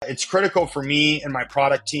it's critical for me and my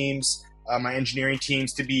product teams, my engineering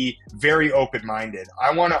teams to be very open-minded.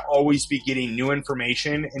 I want to always be getting new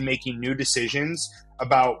information and making new decisions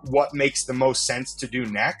about what makes the most sense to do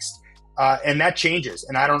next. And that changes.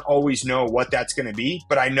 And I don't always know what that's going to be,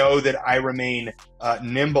 but I know that I remain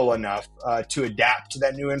nimble enough to adapt to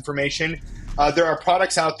that new information. There are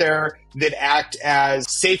products out there that act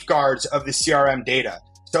as safeguards of the CRM data.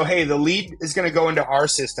 So, hey, the lead is going to go into our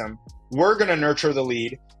system. We're going to nurture the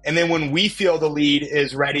lead. And then when we feel the lead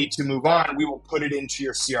is ready to move on, we will put it into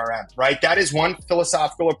your CRM, right? That is one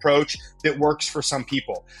philosophical approach that works for some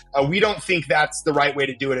people. We don't think that's the right way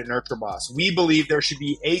to do it at NurtureBoss. We believe there should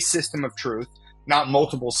be a system of truth, not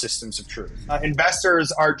multiple systems of truth.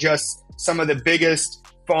 Investors are just some of the biggest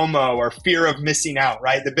FOMO, or fear of missing out,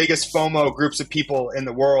 right? The biggest FOMO groups of people in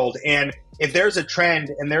the world. And if there's a trend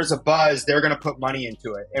and there's a buzz, they're going to put money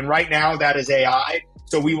into it. And right now that is AI.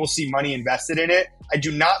 So we will see money invested in it. I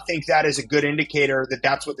do not think that is a good indicator that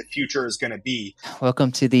that's what the future is going to be.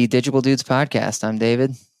 Welcome to the Digital Dudes podcast. I'm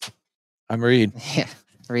David. I'm Reed. Yeah,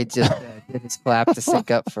 Reed just did his clap to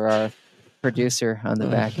sync up for our producer on the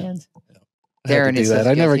back end. Darren is that.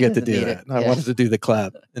 I never get to do that. I wanted to do the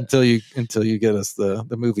clap until you get us the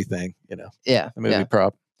movie thing, Yeah. The movie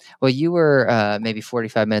prop. Well, you were maybe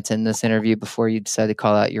 45 minutes in this interview before you decided to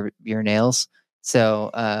call out your nails.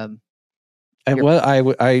 So, I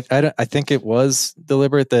think it was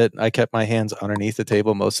deliberate that I kept my hands underneath the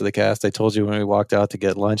table most of the cast. I told you when we walked out to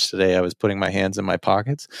get lunch today, I was putting my hands in my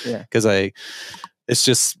pockets because it's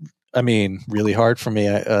just, really hard for me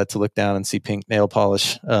to look down and see pink nail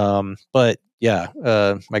polish. But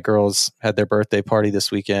yeah, my girls had their birthday party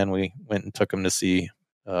this weekend. We went and took them to see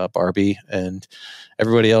Barbie, and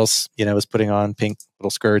everybody else, was putting on pink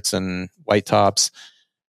little skirts and white tops.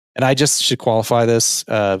 And I just should qualify this.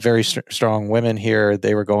 Very strong women here.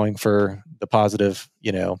 They were going for the positive,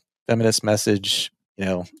 feminist message.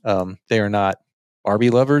 They are not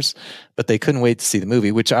Barbie lovers, but they couldn't wait to see the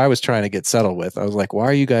movie, which I was trying to get settled with. I was like, why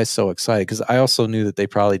are you guys so excited? Because I also knew that they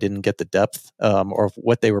probably didn't get the depth or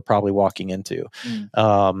what they were probably walking into.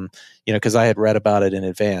 Because I had read about it in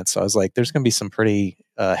advance. So I was like, there's going to be some pretty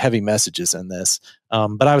heavy messages in this.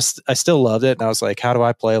 But I still loved it. And I was like, how do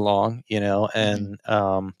I play along? And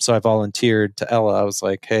so I volunteered to Ella. I was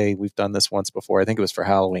like, hey, we've done this once before. I think it was for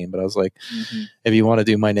Halloween, but I was like, if you want to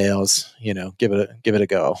do my nails, give it a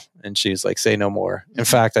go. And she's like, say no more. In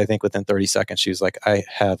fact, I think within 30 seconds, she was like, I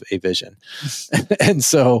have a vision. And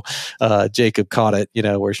so Jacob caught it,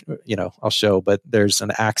 where, I'll show, but there's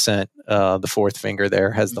an accent. The fourth finger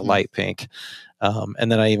there has the light pink.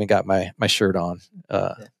 And then I even got my shirt on.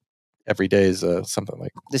 Every day is something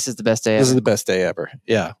like, this is the best day ever. This is the best day ever.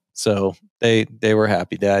 Yeah. So they were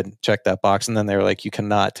happy. Dad checked that box. And then they were like, you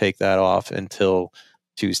cannot take that off until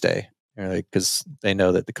Tuesday. Because they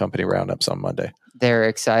know that the company roundup's on Monday. They're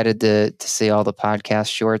excited to see all the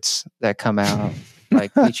podcast shorts that come out,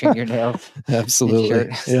 like featuring your nails.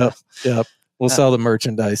 Absolutely. Yep. We'll sell the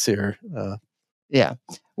merchandise here. Yeah.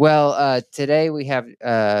 Well, today we have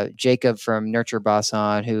Jacob from NurtureBoss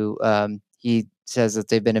on, who he says that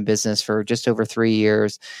they've been in business for just over 3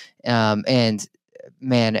 years. And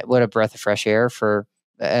man, what a breath of fresh air for,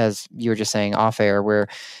 as you were just saying off air, where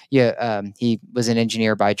he was an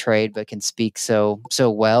engineer by trade, but can speak so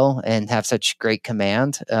well and have such great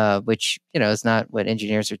command, which, is not what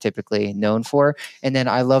engineers are typically known for. And then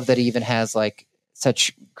I love that he even has like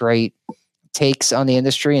such great takes on the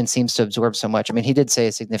industry and seems to absorb so much. I mean, he did say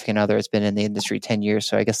a significant other has been in the industry 10 years.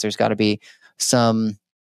 So I guess there's got to be some,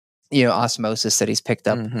 osmosis that he's picked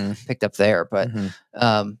up there. But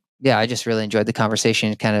I just really enjoyed the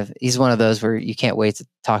conversation. He's one of those where you can't wait to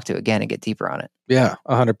talk to again and get deeper on it. Yeah,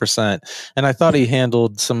 100%. And I thought he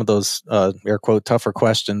handled some of those air quote tougher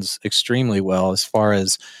questions extremely well, as far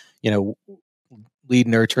as, lead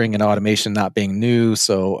nurturing and automation not being new.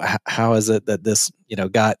 So how is it that this,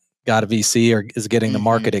 got a VC or is getting the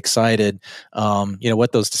market excited?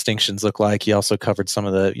 What those distinctions look like. He also covered some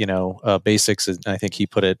of the, basics. And I think he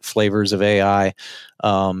put it flavors of AI,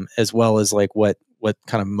 as well as like what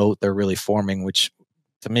kind of moat they're really forming, which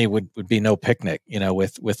to me would be no picnic,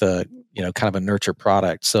 with a, kind of a nurture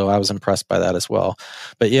product. So I was impressed by that as well.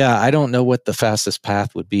 But yeah, I don't know what the fastest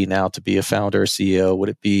path would be now to be a founder or CEO. Would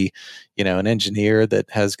it be, an engineer that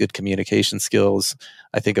has good communication skills?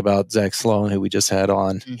 I think about Zach Sloan, who we just had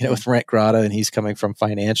on, with Rent Grata, and he's coming from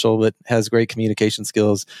financial, but has great communication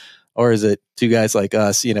skills. Or is it, two guys like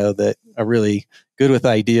us, that are really good with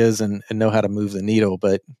ideas and know how to move the needle,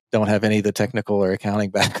 but don't have any of the technical or accounting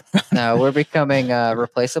background. No, we're becoming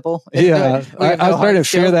replaceable. Yeah, I was starting to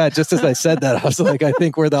fear that just as I said that. I was like, I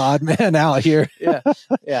think we're the odd man out here.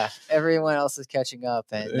 Yeah. Everyone else is catching up,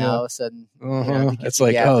 and now all of a sudden, it's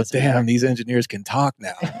like, oh, damn, these engineers can talk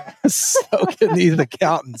now. So can these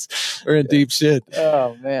accountants. We're in deep shit.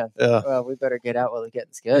 Oh, man. Yeah. Well, we better get out while the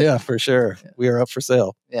getting's good. Yeah, for sure. Yeah. We are up for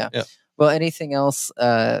sale. Yeah. Well, anything else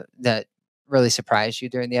that really surprised you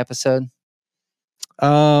during the episode?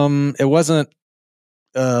 It wasn't,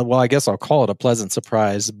 well, I guess I'll call it a pleasant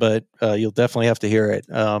surprise, but you'll definitely have to hear it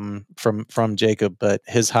from Jacob. But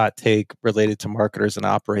his hot take related to marketers and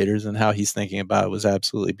operators and how he's thinking about it was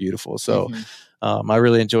absolutely beautiful. So I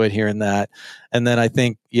really enjoyed hearing that. And then I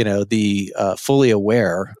think, the fully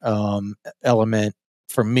aware element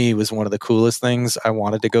for me was one of the coolest things. I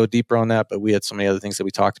wanted to go deeper on that, but we had so many other things that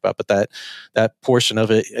we talked about. But that portion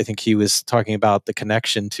of it, I think he was talking about the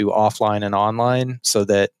connection to offline and online, so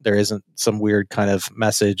that there isn't some weird kind of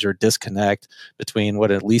message or disconnect between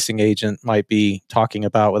what a leasing agent might be talking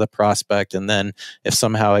about with a prospect, and then if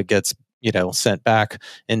somehow it gets sent back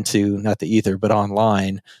into not the ether but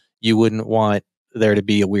online, you wouldn't want there to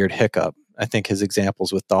be a weird hiccup. I think his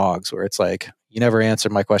examples with dogs, where it's like, you never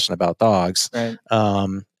answered my question about dogs, right.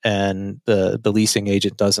 And the leasing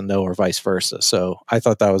agent doesn't know, or vice versa. So I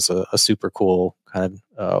thought that was a super cool kind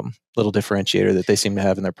of little differentiator that they seem to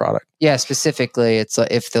have in their product. Yeah, specifically, it's like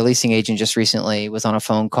if the leasing agent just recently was on a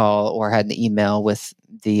phone call or had an email with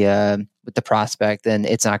the prospect, then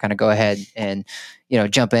it's not going to go ahead and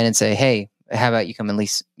jump in and say, hey, how about you come and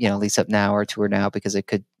lease up now or tour now, because it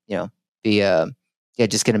could be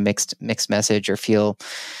just get a mixed message or feel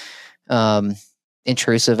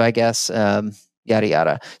intrusive, I guess, yada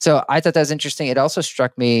yada. So I thought that was interesting. It also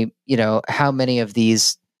struck me, how many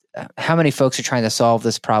folks are trying to solve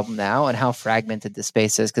this problem now, and how fragmented the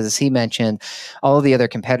space is. Because as he mentioned, all of the other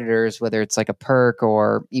competitors, whether it's like a Perk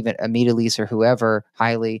or even a Lease or whoever,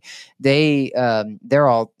 Highly, they're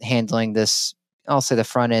all handling this. Also the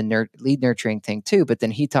front end lead nurturing thing too, but then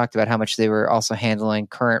he talked about how much they were also handling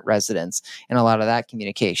current residents and a lot of that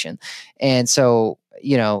communication. And so,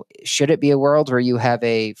 should it be a world where you have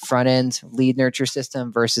a front end lead nurture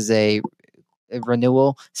system versus a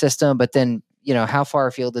renewal system? But then, how far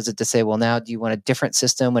afield is it to say, well, now do you want a different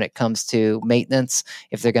system when it comes to maintenance,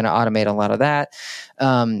 if they're going to automate a lot of that?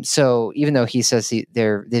 So even though he says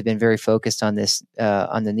they've been very focused on this,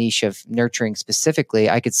 on the niche of nurturing specifically,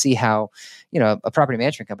 I could see how, a property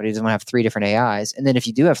management company doesn't want to have 3 different AIs. And then if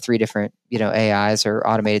you do have 3 different, AIs or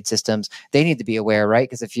automated systems, they need to be aware, right?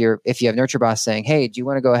 Because if you have Nurture Boss saying, hey, do you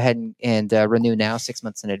want to go ahead and renew now 6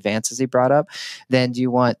 months in advance, as he brought up, then do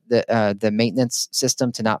you want the maintenance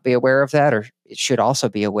system to not be aware of that? Or it should also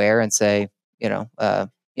be aware and say,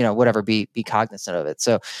 whatever, be cognizant of it.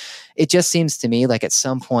 So it just seems to me like at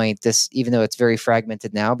some point, this, even though it's very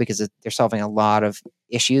fragmented now because they're solving a lot of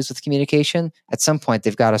issues with communication, at some point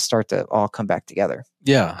they've got to start to all come back together.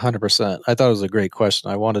 Yeah, 100%. I thought it was a great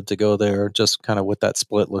question. I wanted to go there, just kind of what that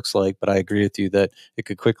split looks like, but I agree with you that it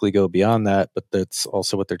could quickly go beyond that, but that's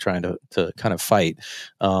also what they're trying to kind of fight.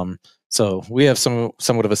 So we have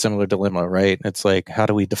somewhat of a similar dilemma, right? It's like, how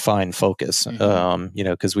do we define focus?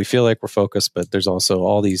 Because we feel like we're focused, but there's also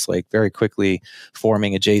all these like very quickly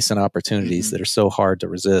forming adjacent opportunities that are so hard to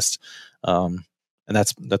resist. And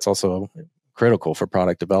that's also critical for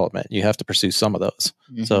product development. You have to pursue some of those.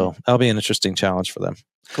 So that'll be an interesting challenge for them.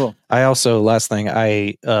 Cool. I also, last thing,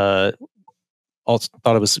 I also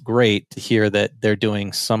thought it was great to hear that they're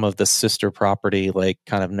doing some of the sister property, like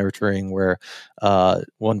kind of nurturing, where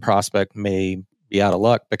one prospect may be out of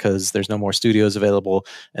luck because there's no more studios available,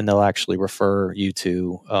 and they'll actually refer you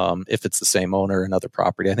to, if it's the same owner, another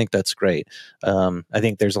property. I think that's great. I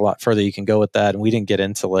think there's a lot further you can go with that. And we didn't get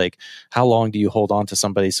into like, how long do you hold on to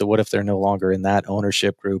somebody? So what if they're no longer in that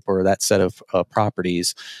ownership group or that set of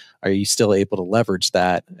properties? Are you still able to leverage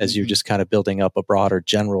that as you're just kind of building up a broader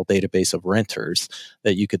general database of renters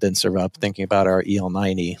that you could then serve up, thinking about our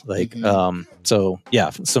EL90? Like, so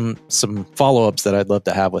yeah, some follow-ups that I'd love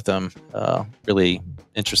to have with them. Really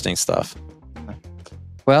interesting stuff.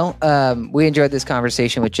 Well, we enjoyed this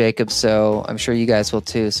conversation with Jacob, so I'm sure you guys will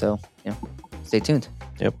too. So, stay tuned.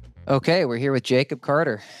 Yep. Okay, we're here with Jacob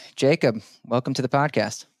Carter. Jacob, welcome to the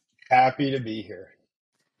podcast. Happy to be here.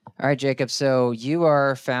 All right, Jacob. So you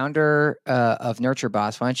are founder of Nurture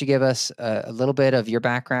Boss. Why don't you give us a little bit of your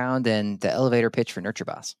background and the elevator pitch for Nurture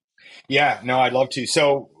Boss? Yeah, no, I'd love to.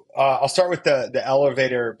 So I'll start with the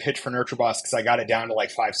elevator pitch for NurtureBoss because I got it down to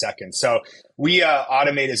like 5 seconds. So we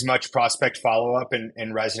automate as much prospect follow-up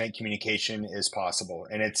and resident communication as possible.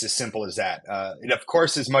 And it's as simple as that. It, of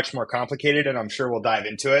course, is much more complicated, and I'm sure we'll dive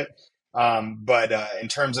into it. But in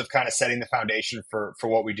terms of kind of setting the foundation for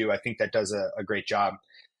what we do, I think that does a great job.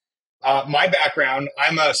 My background,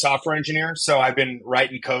 I'm a software engineer, so I've been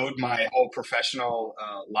writing code my whole professional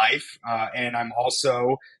life. And I'm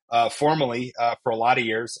also formally, for a lot of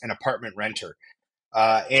years, an apartment renter.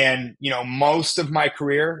 And, most of my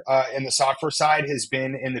career in the software side has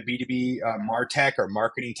been in the B2B MarTech or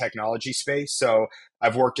marketing technology space. So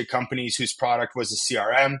I've worked at companies whose product was a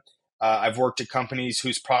CRM. I've worked at companies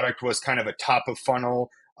whose product was kind of a top of funnel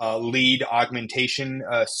lead augmentation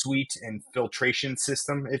suite and filtration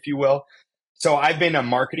system, if you will. So I've been a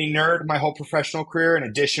marketing nerd my whole professional career, in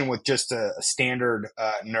addition with just a standard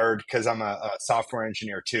nerd because I'm a software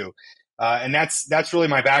engineer too. And that's really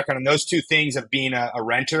my background. And those two things of being a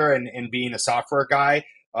renter and being a software guy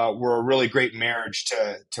were a really great marriage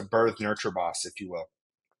to birth NurtureBoss, if you will.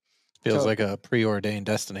 Feels like a preordained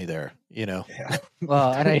destiny there, Yeah.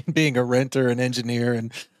 Well, and being a renter, an engineer,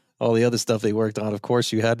 and all the other stuff they worked on, of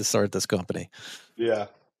course, you had to start this company. Yeah.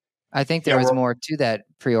 I think there was more to that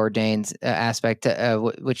preordained aspect,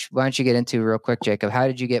 which why don't you get into real quick, Jacob? How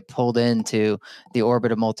did you get pulled into the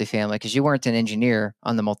orbit of multifamily? Because you weren't an engineer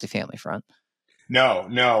on the multifamily front. No.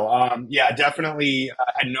 Yeah, definitely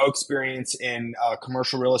had no experience in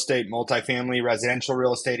commercial real estate, multifamily, residential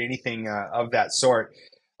real estate, anything of that sort.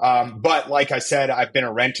 But like I said, I've been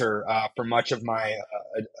a renter for much of my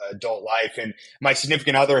adult life, and my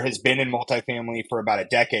significant other has been in multifamily for about a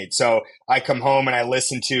decade. So I come home and I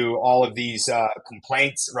listen to all of these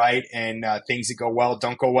complaints, right, and things that go well,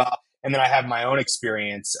 don't go well. And then I have my own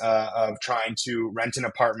experience of trying to rent an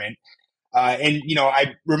apartment. And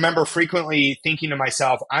I remember frequently thinking to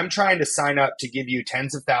myself, I'm trying to sign up to give you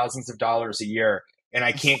tens of thousands of dollars a year, and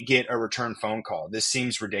I can't get a return phone call. This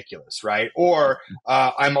seems ridiculous, right? Or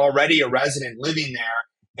I'm already a resident living there,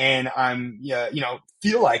 and I'm,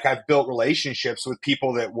 feel like I've built relationships with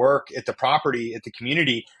people that work at the property, at the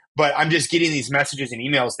community, but I'm just getting these messages and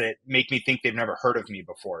emails that make me think they've never heard of me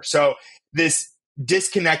before. So this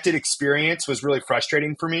disconnected experience was really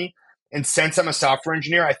frustrating for me. And since I'm a software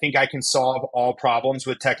engineer, I think I can solve all problems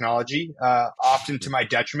with technology, often to my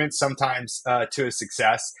detriment, sometimes to a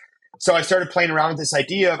success. So I started playing around with this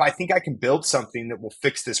idea of I think I can build something that will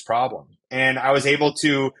fix this problem. And I was able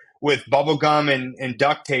to, with bubblegum and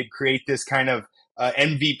duct tape, create this kind of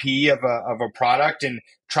MVP of a product and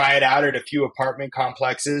try it out at a few apartment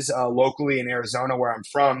complexes locally in Arizona, where I'm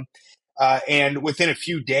from. And within a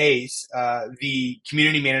few days, the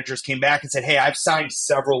community managers came back and said, hey, I've signed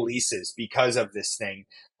several leases because of this thing.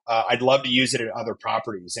 I'd love to use it at other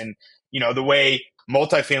properties. And, the way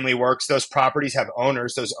multifamily works, those properties have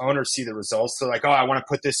owners. Those owners see the results. They're like, oh, I want to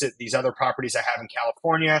put this at these other properties I have in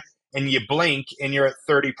California. And you blink and you're at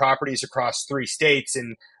 30 properties across 3 states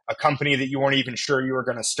and a company that you weren't even sure you were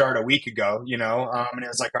going to start a week ago, and it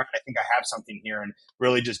was like, all right, I think I have something here, and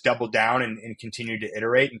really just doubled down and continued to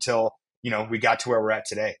iterate until we got to where we're at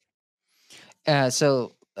today.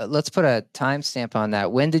 So let's put a timestamp on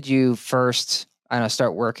that. When did you first,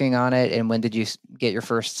 start working on it, and when did you get your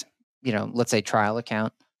first, let's say trial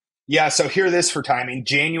account? Yeah, so hear this for timing.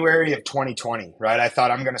 January of 2020, right? I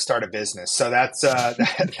thought I'm going to start a business, so that's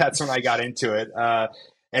that's when I got into it.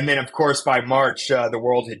 And then, of course, by March, the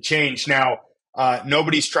world had changed. Now,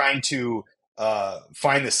 nobody's trying to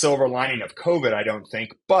find the silver lining of COVID, I don't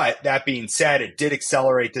think. But that being said, it did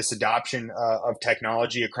accelerate this adoption of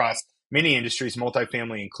technology across many industries,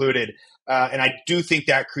 multifamily included. And I do think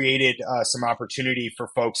that created some opportunity for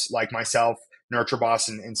folks like myself, NurtureBoss,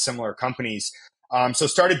 and similar companies. So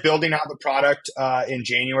started building out the product in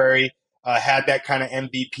January, had that kind of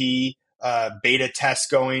MVP beta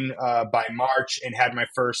test going by March, and had my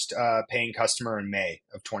first paying customer in May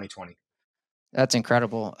of 2020. That's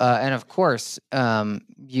incredible. And of course,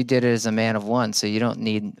 you did it as a man of one, so you don't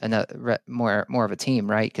need another more of a team,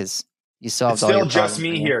 right? Because you solved all your problems. It's still just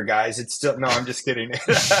me here, guys. It's still, no, I'm just kidding.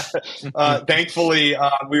 Thankfully,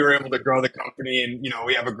 we were able to grow the company, and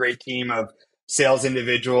we have a great team of sales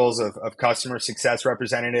individuals, of customer success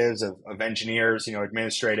representatives, of engineers,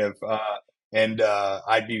 administrative, and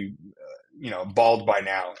I'd be, bald by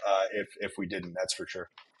now if we didn't. That's for sure.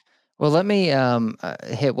 Well, let me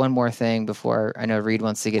hit one more thing before I know Reed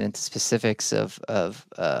wants to get into specifics of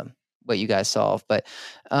what you guys solve. But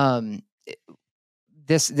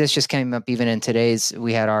this just came up even in today's.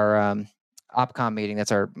 We had our OpCom meeting.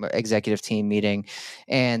 That's our executive team meeting.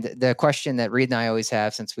 And the question that Reed and I always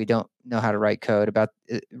have, since we don't know how to write code, about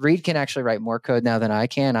Reed can actually write more code now than I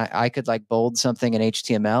can. I could like bold something in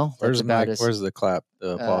HTML. Where's the clap?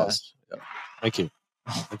 Pause. Yeah. Thank you.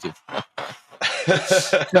 Thank you.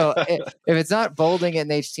 So if it's not bolding it in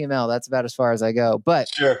HTML, that's about as far as I go. But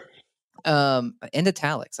sure. And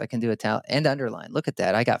italics, I can do italic and underline. Look at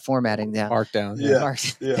that. I got formatting down. Markdown. Yeah.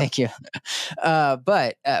 Yeah. Thank you.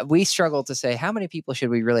 But we struggle to say how many people should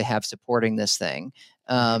we really have supporting this thing.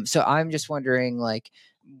 So I'm just wondering, like,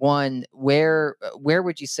 one, where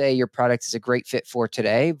would you say your product is a great fit for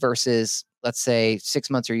today versus, let's say, 6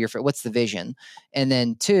 months or a year for? What's the vision? And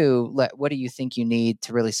then two, what do you think you need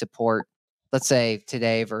to really support, let's say,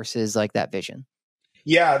 today versus like that vision?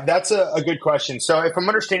 Yeah, that's a good question. So if I'm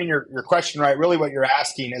understanding your question right, really what you're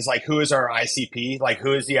asking is like, who is our ICP? Like,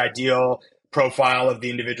 who is the ideal profile of the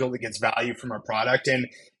individual that gets value from our product? And,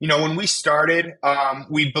 when we started,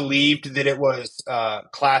 we believed that it was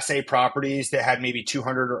Class A properties that had maybe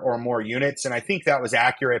 200 or more units. And I think that was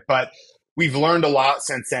accurate. But we've learned a lot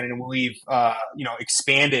since then. And we've,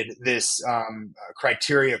 expanded this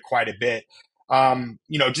criteria quite a bit.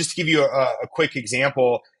 Just to give you a quick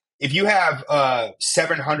example, if you have a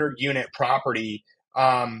 700 unit property,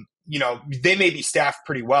 they may be staffed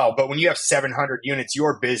pretty well, but when you have 700 units,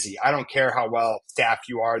 you're busy. I don't care how well staffed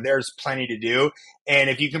you are. There's plenty to do.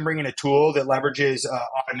 And if you can bring in a tool that leverages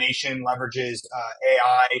automation, leverages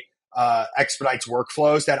AI, expedites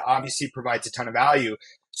workflows, that obviously provides a ton of value.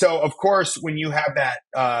 So of course, when you have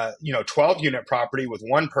that, 12 unit property with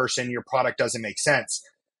one person, your product doesn't make sense.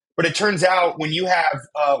 But it turns out when you have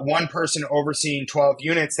one person overseeing 12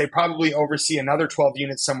 units, they probably oversee another 12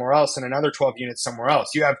 units somewhere else and another 12 units somewhere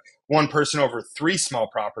else. You have one person over 3 small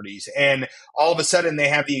properties, and all of a sudden they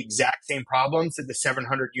have the exact same problems that the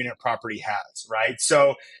 700 unit property has, right?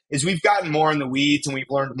 So as we've gotten more in the weeds and we've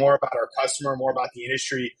learned more about our customer, more about the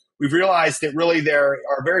industry, we've realized that really there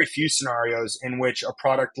are very few scenarios in which a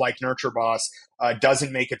product like NurtureBoss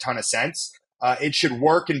doesn't make a ton of sense. It should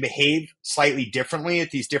work and behave slightly differently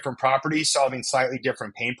at these different properties, solving slightly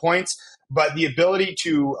different pain points. But the ability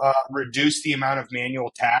to reduce the amount of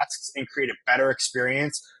manual tasks and create a better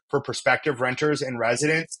experience for prospective renters and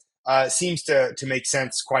residents seems to make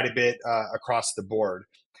sense quite a bit across the board.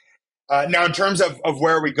 Now, in terms of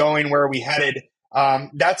where are we going, where are we headed,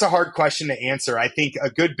 that's a hard question to answer. I think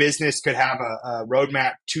a good business could have a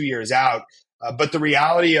roadmap 2 years out. But the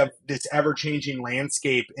reality of this ever-changing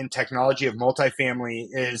landscape in technology of multifamily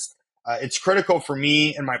is it's critical for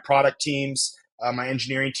me and my product teams, my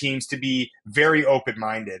engineering teams, to be very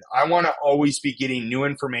open-minded. I want to always be getting new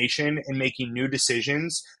information and making new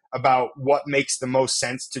decisions about what makes the most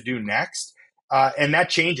sense to do next. And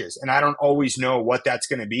that changes. And I don't always know what that's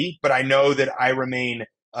going to be, but I know that I remain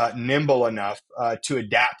nimble enough to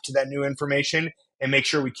adapt to that new information and make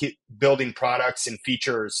sure we keep building products and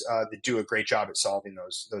features that do a great job at solving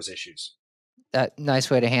those issues. That nice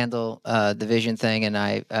way to handle the vision thing,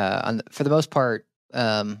 and for the most part,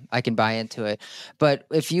 I can buy into it. But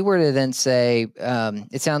if you were to then say,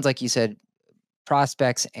 it sounds like you said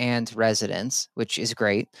prospects and residents, which is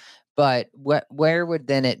great, but where would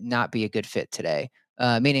then it not be a good fit today?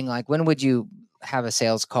 Meaning, like, when would you have a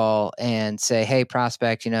sales call and say, "Hey,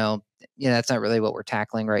 prospect, that's not really what we're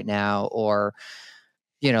tackling right now," or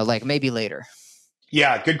like maybe later?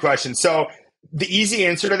 Yeah, good question. So the easy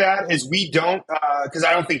answer to that is we don't, because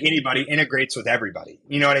I don't think anybody integrates with everybody.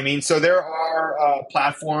 You know what I mean? So there are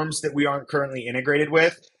platforms that we aren't currently integrated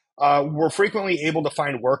with. We're frequently able to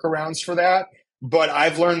find workarounds for that, but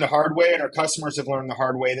I've learned the hard way, and our customers have learned the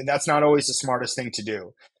hard way, that that's not always the smartest thing to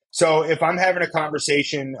do. So if I'm having a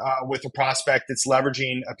conversation with a prospect that's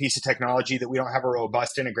leveraging a piece of technology that we don't have a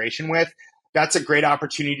robust integration with, that's a great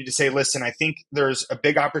opportunity to say, listen, I think there's a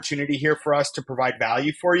big opportunity here for us to provide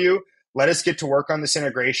value for you. Let us get to work on this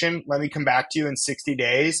integration. Let me come back to you in 60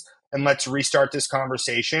 days and let's restart this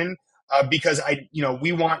conversation. Because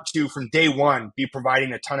we want to, from day one, be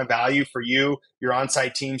providing a ton of value for you, your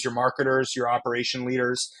on-site teams, your marketers, your operation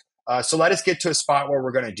leaders. So let us get to a spot where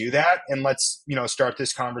we're going to do that, and let's start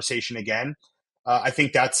this conversation again. I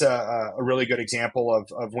think that's a really good example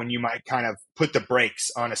of when you might kind of put the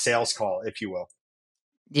brakes on a sales call, if you will.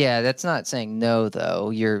 Yeah, that's not saying no, though.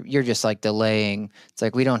 You're just like delaying. It's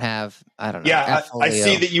like we don't have, I don't know. Yeah, I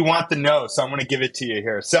see that you want the no, so I'm going to give it to you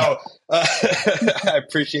here. So I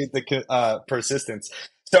appreciate the persistence.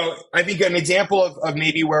 So I think an example of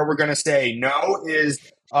maybe where we're going to say no is,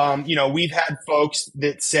 we've had folks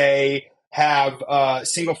that say, have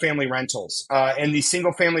single family rentals. And these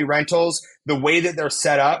single family rentals, the way that they're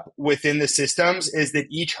set up within the systems is that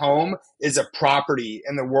each home is a property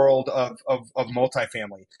in the world of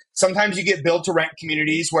multifamily. Sometimes you get build to rent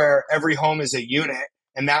communities where every home is a unit,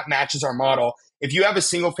 and that matches our model. If you have a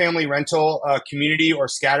single family rental community or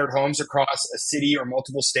scattered homes across a city or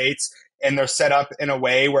multiple states, and they're set up in a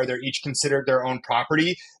way where they're each considered their own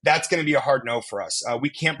property, that's going to be a hard no for us.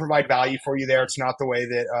 We can't provide value for you there. It's not the way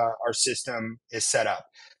that our system is set up.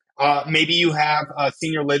 Maybe you have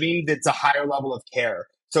senior living that's a higher level of care.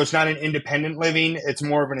 So it's not an independent living. It's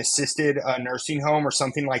more of an assisted nursing home or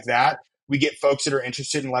something like that. We get folks that are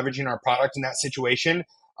interested in leveraging our product in that situation.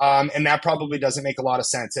 And that probably doesn't make a lot of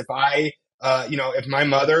sense. If if my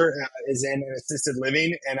mother is in an assisted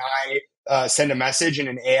living and I send a message and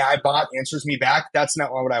an AI bot answers me back, that's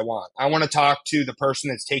not what I want. I want to talk to the person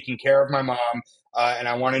that's taking care of my mom, and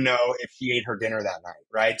I want to know if she ate her dinner that night,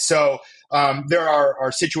 right? So there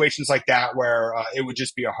are situations like that where it would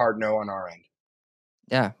just be a hard no on our end.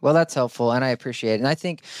 Yeah, well, that's helpful, and I appreciate it. And I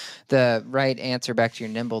think the right answer, back to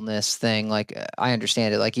your nimbleness thing, like I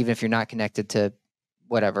understand it. Like even if you're not connected to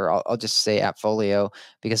whatever, I'll just say Appfolio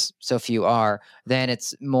because so few are, then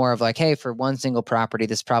it's more of like, hey, for one single property,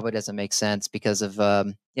 this probably doesn't make sense because of,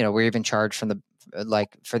 we're even charged from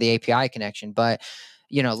for the API connection, but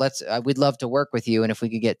we'd love to work with you. And if we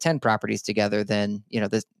could get 10 properties together, then,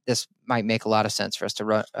 this might make a lot of sense for us to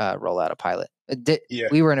roll out a pilot.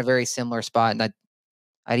 We were in a very similar spot, and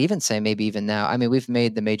I'd even say maybe even now, I mean, we've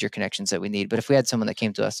made the major connections that we need, but if we had someone that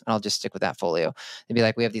came to us, and I'll just stick with that folio, they'd be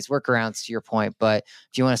like, we have these workarounds to your point, but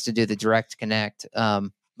if you want us to do the direct connect,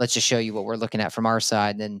 let's just show you what we're looking at from our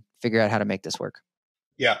side and then figure out how to make this work.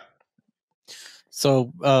 Yeah.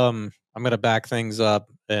 So I'm going to back things up,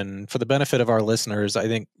 and for the benefit of our listeners, I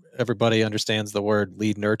think everybody understands the word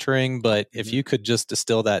lead nurturing, but if you could just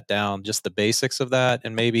distill that down, just the basics of that,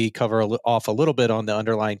 and maybe cover off a little bit on the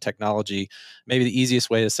underlying technology, maybe the easiest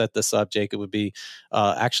way to set this up, Jacob, would be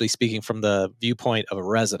actually speaking from the viewpoint of a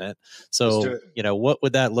resident. So, what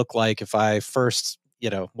would that look like if I first,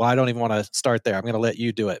 well, I don't even want to start there. I'm going to let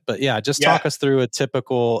you do it. But talk us through a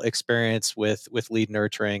typical experience with lead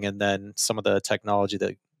nurturing and then some of the technology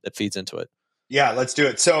that feeds into it. Yeah, let's do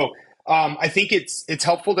it. So I think it's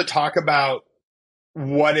helpful to talk about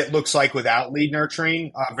what it looks like without lead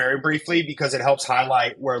nurturing very briefly, because it helps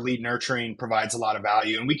highlight where lead nurturing provides a lot of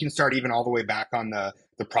value. And we can start even all the way back on the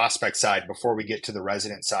prospect side before we get to the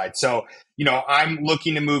resident side. So, I'm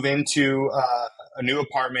looking to move into a new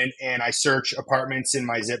apartment and I search apartments in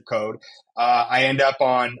my zip code. I end up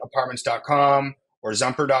on apartments.com or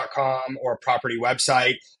Zumper.com or a property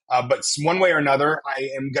website. But one way or another, I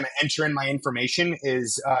am going to enter in my information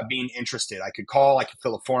is being interested. I could call, I could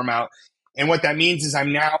fill a form out. And what that means is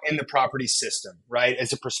I'm now in the property system, right,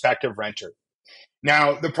 as a prospective renter.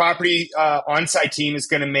 Now, the property on-site team is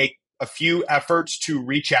going to make a few efforts to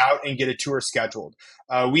reach out and get a tour scheduled.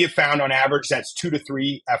 We have found on average that's 2 to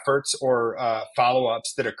 3 efforts or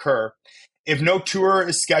follow-ups that occur. If no tour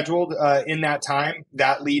is scheduled in that time,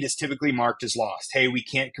 that lead is typically marked as lost. Hey, we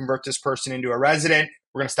can't convert this person into a resident.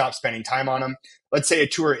 We're going to stop spending time on them. Let's say a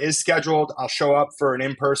tour is scheduled. I'll show up for an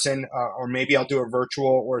in-person or maybe I'll do a virtual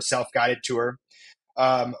or a self-guided tour.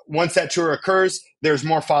 Once that tour occurs, there's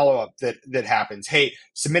more follow-up that happens. Hey,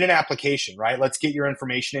 submit an application, right? Let's get your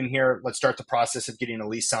information in here. Let's start the process of getting a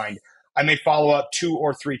lease signed. I may follow up 2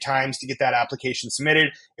 or 3 times to get that application submitted,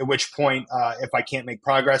 at which point, if I can't make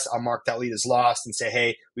progress, I'll mark that lead as lost and say,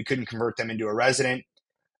 hey, we couldn't convert them into a resident.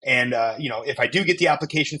 And, if I do get the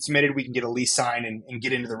application submitted, we can get a lease signed and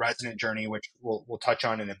get into the resident journey, which we'll touch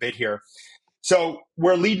on in a bit here. So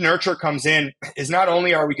where lead nurture comes in is not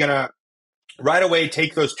only are we going to right away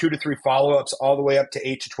take those 2 to 3 follow-ups all the way up to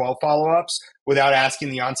 8 to 12 follow-ups without asking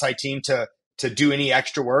the on-site team to do any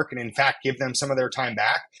extra work and, in fact, give them some of their time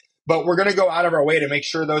back. But we're going to go out of our way to make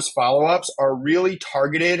sure those follow-ups are really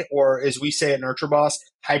targeted, or as we say at Nurture Boss,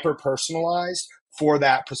 hyper-personalized for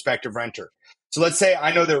that prospective renter. So let's say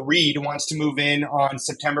I know that Reed wants to move in on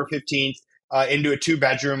September 15th into a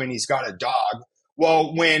 2-bedroom and he's got a dog.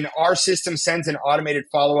 Well, when our system sends an automated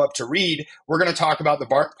follow-up to Reed, we're going to talk about the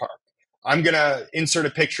bark park. I'm going to insert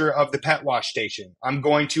a picture of the pet wash station. I'm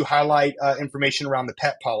going to highlight information around the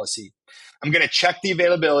pet policy. I'm going to check the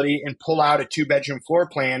availability and pull out a 2-bedroom floor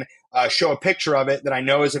plan, show a picture of it that I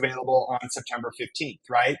know is available on September 15th,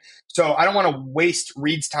 right? So I don't want to waste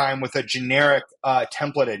Reed's time with a generic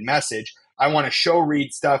templated message. I want to show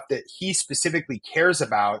Reed stuff that he specifically cares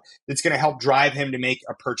about that's going to help drive him to make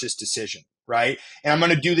a purchase decision, right? And I'm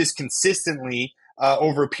going to do this consistently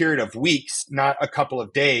over a period of weeks, not a couple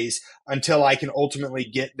of days, until I can ultimately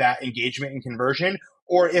get that engagement and conversion,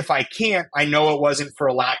 Or if I can't, I know it wasn't for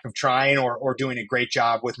a lack of trying or doing a great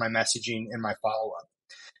job with my messaging and my follow-up.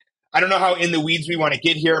 I don't know how in the weeds we want to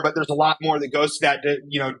get here, but there's a lot more that goes to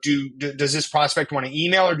that. Does this prospect want to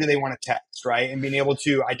email or do they want to text, right? And being able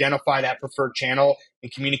to identify that preferred channel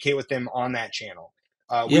and communicate with them on that channel.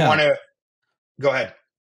 We want to go ahead.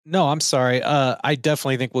 No, I'm sorry. I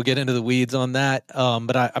definitely think we'll get into the weeds on that.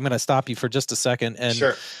 But I'm going to stop you for just a second and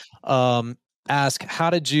sure. Ask,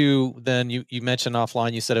 how did you then, you mentioned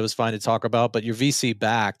offline, you said it was fine to talk about, but you're VC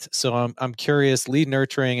backed. So I'm curious, lead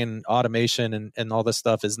nurturing and automation and all this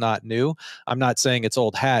stuff is not new. I'm not saying it's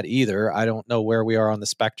old hat either. I don't know where we are on the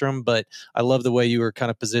spectrum, but I love the way you were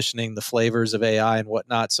kind of positioning the flavors of AI and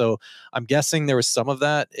whatnot. So I'm guessing there was some of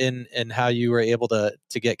that in how you were able to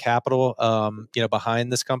get capital,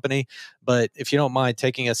 behind this company. But if you don't mind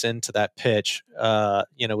taking us into that pitch,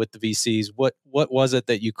 with the VCs, what was it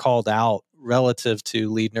that you called out relative to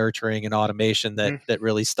lead nurturing and automation that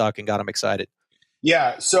really stuck and got them excited?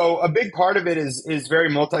 Yeah, so a big part of it is very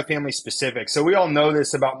multifamily specific. So we all know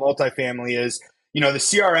this about multifamily is, the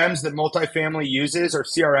CRMs that multifamily uses are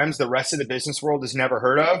CRMs the rest of the business world has never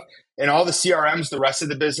heard of. And all the CRMs the rest of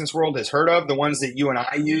the business world has heard of, the ones that you and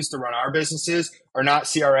I use to run our businesses, are not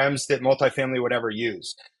CRMs that multifamily would ever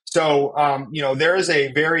use. So, there is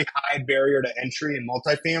a very high barrier to entry in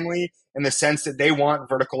multifamily in the sense that they want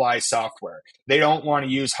verticalized software. They don't want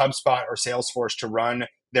to use HubSpot or Salesforce to run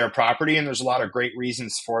their property, and there's a lot of great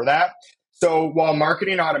reasons for that. So while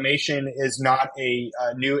marketing automation is not a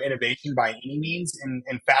new innovation by any means,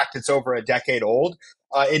 in fact, it's over a decade old,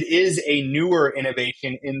 it is a newer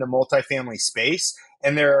innovation in the multifamily space.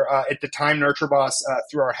 And there, at the time, NurtureBoss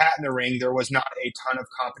threw our hat in the ring, there was not a ton of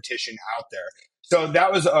competition out there. So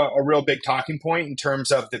that was a real big talking point in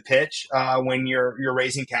terms of the pitch when you're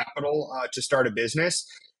raising capital to start a business.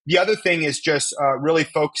 The other thing is just really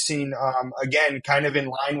focusing, again, kind of in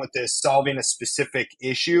line with this, solving a specific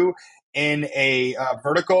issue in a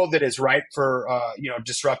vertical that is ripe for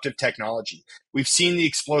disruptive technology. We've seen the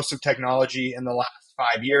explosive technology in the last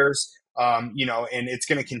 5 years. And it's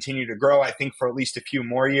going to continue to grow, I think, for at least a few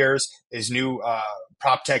more years as new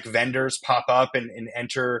prop tech vendors pop up and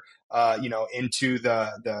enter, into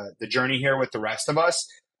the journey here with the rest of us.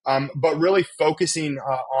 But really focusing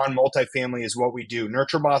on multifamily is what we do.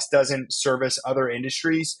 NurtureBoss doesn't service other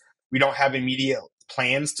industries. We don't have immediate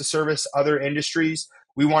plans to service other industries.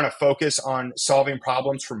 We want to focus on solving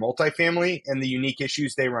problems for multifamily and the unique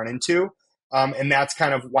issues they run into. And that's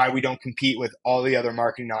kind of why we don't compete with all the other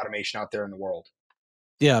marketing automation out there in the world.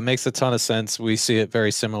 Yeah, it makes a ton of sense. We see it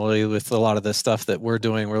very similarly with a lot of the stuff that we're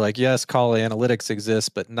doing. We're like, yes, call analytics exists,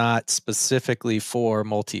 but not specifically for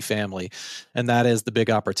multifamily. And that is the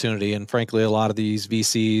big opportunity. And frankly, a lot of these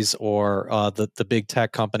VCs or the big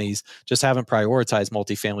tech companies just haven't prioritized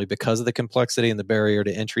multifamily because of the complexity and the barrier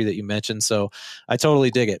to entry that you mentioned. So I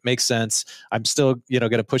totally dig it. Makes sense. I'm still,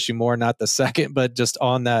 going to push you more, not the second, but just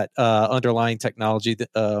on that underlying technology,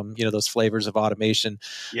 those flavors of automation.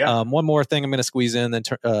 Yeah. One more thing I'm going to squeeze in, then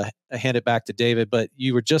hand it back to David, but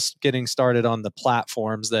you were just getting started on the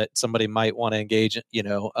platforms that somebody might want to engage in,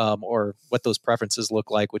 or what those preferences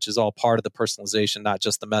look like, which is all part of the personalization, not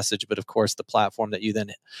just the message, but of course the platform that you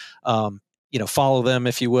then, follow them,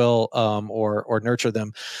 if you will, or nurture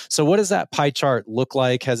them. So what does that pie chart look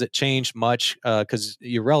like? Has it changed much? Because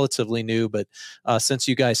you're relatively new, but since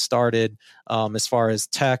you guys started, as far as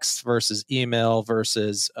text versus email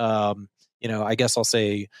versus, I guess I'll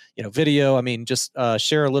say, video. I mean, just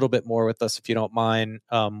share a little bit more with us, if you don't mind,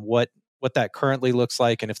 what that currently looks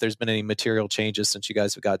like, and if there's been any material changes since you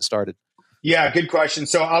guys have gotten started. Yeah, good question.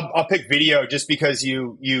 So I'll pick video just because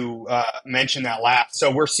you mentioned that last. So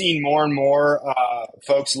we're seeing more and more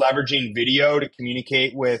folks leveraging video to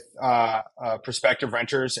communicate with prospective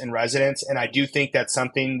renters and residents, and I do think that's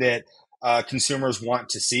something that consumers want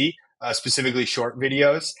to see, specifically short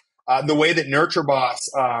videos. The way that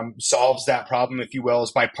NurtureBoss solves that problem, if you will,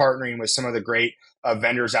 is by partnering with some of the great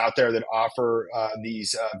vendors out there that offer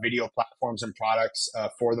these video platforms and products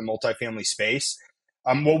for the multifamily space.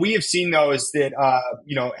 What we have seen, though, is that,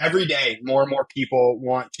 every day more and more people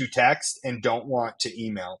want to text and don't want to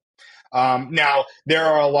email. Now, there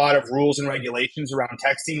are a lot of rules and regulations around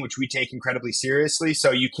texting, which we take incredibly seriously.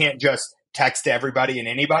 So you can't just text to everybody and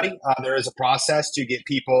anybody. There is a process to get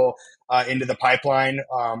people into the pipeline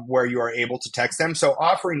where you are able to text them. So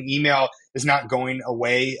offering email is not going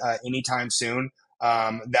away anytime soon.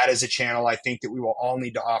 That is a channel I think that we will all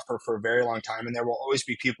need to offer for a very long time. And there will always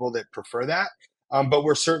be people that prefer that. But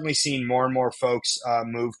we're certainly seeing more and more folks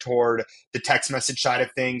move toward the text message side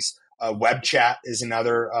of things. Web chat is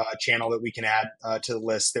another channel that we can add to the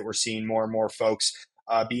list that we're seeing more and more folks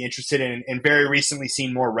be interested in, and very recently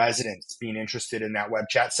seen more residents being interested in that web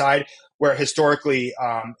chat side, where historically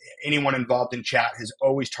anyone involved in chat has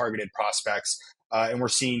always targeted prospects. And we're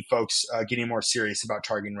seeing folks getting more serious about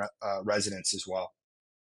targeting residents as well.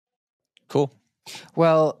 Cool.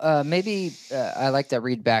 Well, maybe I like that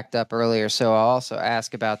Reed backed up earlier, so I'll also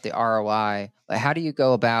ask about the ROI. Like, how do you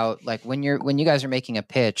go about, like, when you guys are making a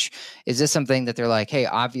pitch? Is this something that they're like, "Hey,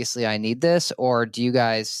 obviously I need this," or do you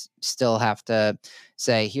guys still have to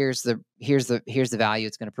say, "Here's the value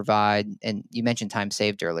it's going to provide"? And you mentioned time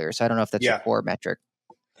saved earlier, so I don't know if that's your core metric.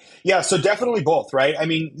 Yeah, so definitely both, right? I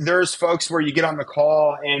mean, there's folks where you get on the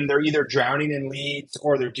call and they're either drowning in leads,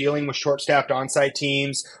 or they're dealing with short-staffed on-site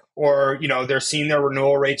teams, or they're seeing their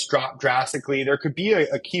renewal rates drop drastically. There could be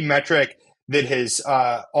a key metric that has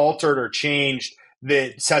altered or changed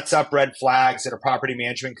that sets up red flags at a property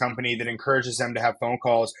management company that encourages them to have phone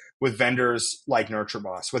calls with vendors like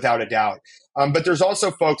NurtureBoss, without a doubt. But there's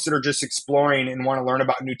also folks that are just exploring and want to learn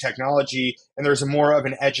about new technology, and there's more of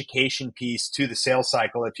an education piece to the sales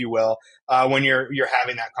cycle, if you will, when you're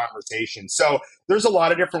having that conversation. So there's a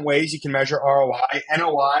lot of different ways you can measure ROI.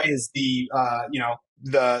 NOI is the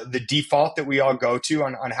default that we all go to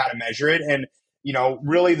on how to measure it, and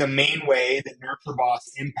really the main way that NurtureBoss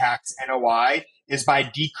impacts NOI is by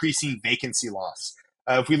decreasing vacancy loss.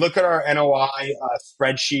 If we look at our NOI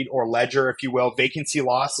spreadsheet or ledger, if you will, vacancy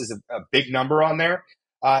loss is a big number on there.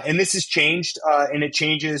 And this has changed, and it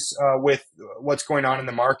changes with what's going on in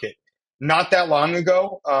the market. Not that long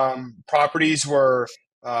ago, properties were,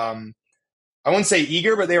 I wouldn't say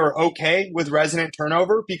eager, but they were okay with resident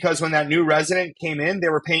turnover, because when that new resident came in, they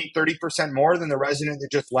were paying 30% more than the resident that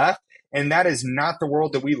just left. And that is not the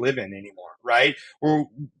world that we live in anymore, right?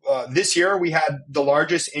 This year, we had the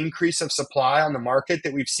largest increase of supply on the market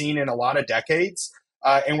that we've seen in a lot of decades.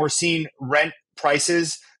 And we're seeing rent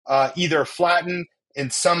prices either flatten, in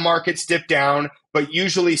some markets dip down, but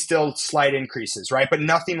usually still slight increases, right? But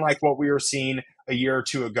nothing like what we were seeing a year or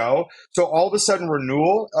two ago. So all of a sudden,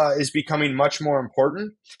 renewal is becoming much more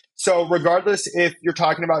important. So regardless if you're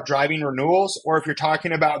talking about driving renewals, or if you're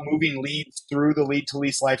talking about moving leads through the lead to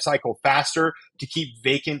lease lifecycle faster to keep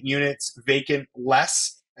vacant units vacant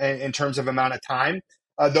less in terms of amount of time,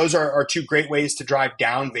 those are two great ways to drive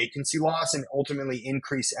down vacancy loss and ultimately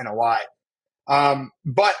increase NOI.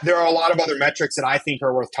 But there are a lot of other metrics that I think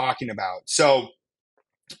are worth talking about. So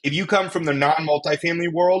if you come from the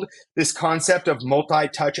non-multifamily world, this concept of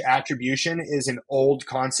multi-touch attribution is an old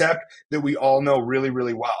concept that we all know really,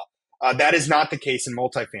 really well. That is not the case in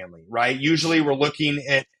multifamily, right? Usually we're looking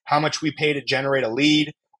at how much we pay to generate a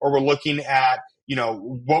lead, or we're looking at,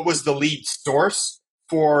 what was the lead source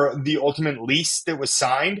for the ultimate lease that was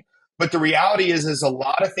signed. But the reality is a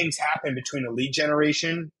lot of things happen between a lead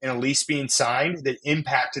generation and a lease being signed that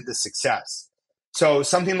impacted the success. So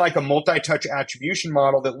something like a multi-touch attribution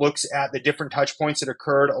model that looks at the different touch points that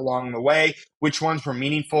occurred along the way, which ones were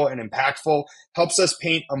meaningful and impactful, helps us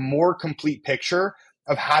paint a more complete picture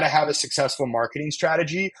of how to have a successful marketing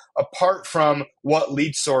strategy, apart from what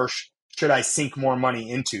lead source should I sink more money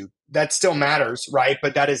into. That still matters, right?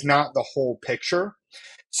 But that is not the whole picture.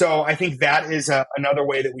 So I think that is another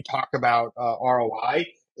way that we talk about ROI,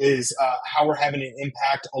 is how we're having an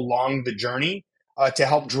impact along the journey to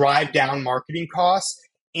help drive down marketing costs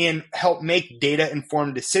and help make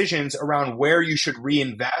data-informed decisions around where you should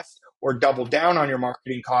reinvest or double down on your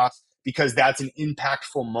marketing costs, because that's an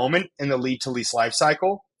impactful moment in the lead to lease life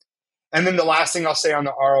cycle. And then the last thing I'll say on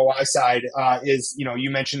the ROI side is, you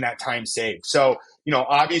mentioned that time saved. So,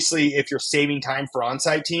 obviously, if you're saving time for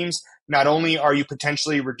on-site teams, not only are you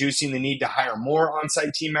potentially reducing the need to hire more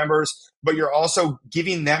on-site team members, but you're also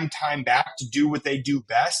giving them time back to do what they do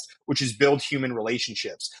best, which is build human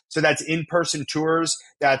relationships. So that's in-person tours,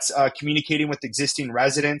 that's communicating with existing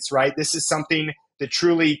residents, right? This is something that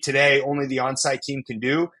truly today only the on-site team can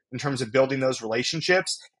do in terms of building those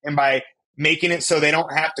relationships. And by making it so they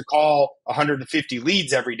don't have to call 150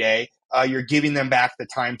 leads every day, you're giving them back the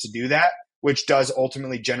time to do that, which does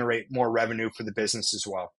ultimately generate more revenue for the business as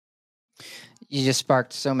well. You just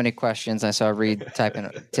sparked so many questions. I saw Reed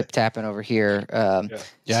tapping over here. I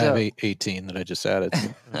have 18 that I just added.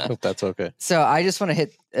 I hope that's okay. So I just want to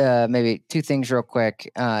hit maybe two things real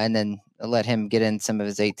quick, and then let him get in some of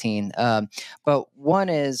his 18. But one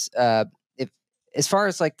is, as far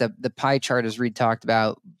as like the pie chart, as Reed talked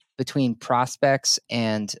about, between prospects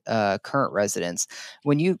and current residents,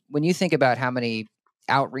 when you think about how many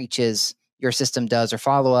outreaches your system does, or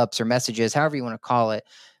follow-ups, or messages, however you want to call it,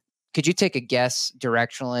 could you take a guess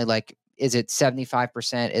directionally? Like, is it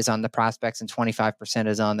 75% is on the prospects and 25%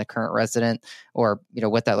 is on the current resident, or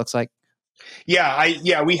what that looks like?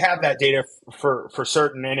 Yeah, we have that data for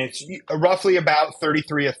certain, and it's roughly about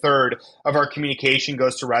 33 a third of our communication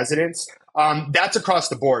goes to residents. That's across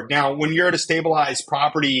the board. Now, when you're at a stabilized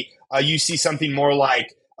property, you see something more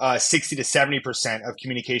like 60 to 70% of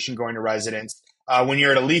communication going to residents. When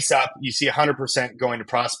you're at a lease up, you see 100% going to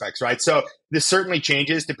prospects, right? So this certainly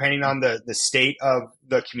changes depending on the state of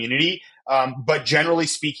the community. But generally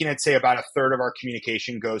speaking, I'd say about a third of our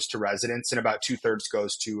communication goes to residents and about 2/3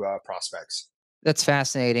 goes to prospects. That's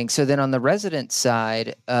fascinating. So then on the resident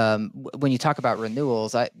side, when you talk about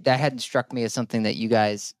renewals, that hadn't struck me as something that you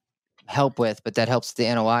guys help with, but that helps the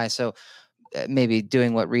NOI. So maybe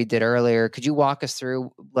doing what Reed did earlier, could you walk us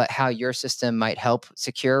through how your system might help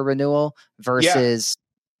secure a renewal versus,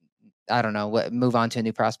 I don't know, move on to a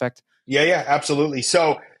new prospect? Yeah, absolutely.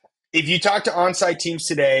 So if you talk to on-site teams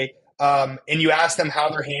today, and you ask them how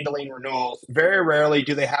they're handling renewals, very rarely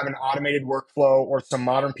do they have an automated workflow or some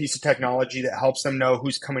modern piece of technology that helps them know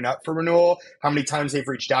who's coming up for renewal, how many times they've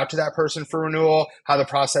reached out to that person for renewal, how the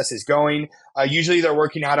process is going. Usually they're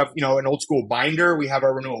working out of an old school binder. We have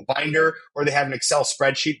our renewal binder, or they have an Excel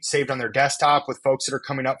spreadsheet saved on their desktop with folks that are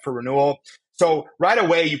coming up for renewal. So right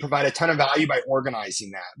away, you provide a ton of value by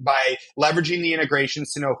organizing that, by leveraging the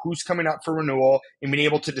integrations to know who's coming up for renewal and being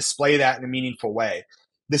able to display that in a meaningful way.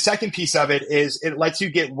 The second piece of it is it lets you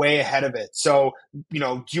get way ahead of it. So,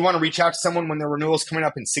 do you want to reach out to someone when the renewal is coming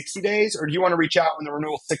up in 60 days, or do you want to reach out when the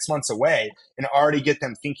renewal is 6 months away and already get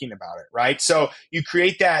them thinking about it, right? So you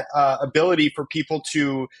create that ability for people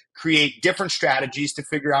to create different strategies to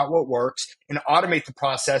figure out what works and automate the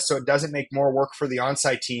process so it doesn't make more work for the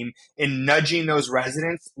on-site team in nudging those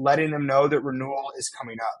residents, letting them know that renewal is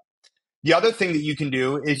coming up. The other thing that you can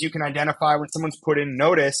do is you can identify when someone's put in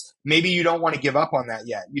notice, maybe you don't want to give up on that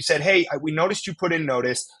yet. You said, hey, we noticed you put in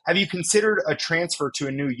notice. Have you considered a transfer to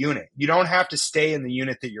a new unit? You don't have to stay in the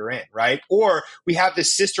unit that you're in, right? Or we have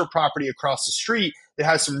this sister property across the street that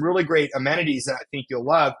has some really great amenities that I think you'll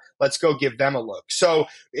love. Let's go give them a look. So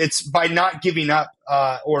it's by not giving up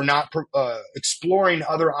or not exploring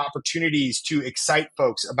other opportunities to excite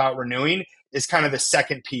folks about renewing is kind of the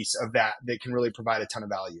second piece of that can really provide a ton of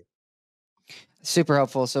value. Super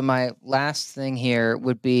helpful. So my last thing here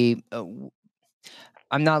would be,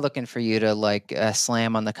 I'm not looking for you to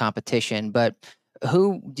slam on the competition, but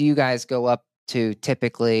who do you guys go up to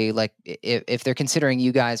typically? Like if they're considering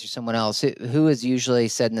you guys or someone else, who is usually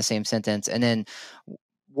said in the same sentence? And then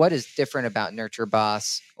what is different about Nurture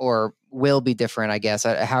Boss, or will be different, I guess,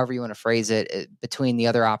 however you want to phrase it, between the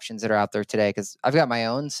other options that are out there today? Because I've got my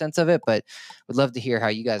own sense of it, but would love to hear how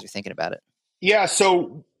you guys are thinking about it. Yeah,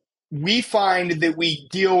 so we find that we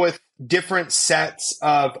deal with different sets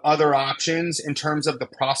of other options in terms of the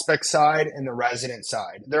prospect side and the resident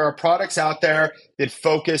side. There are products out there that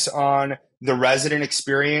focus on the resident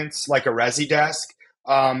experience, like a ResiDesk,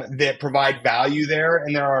 that provide value there.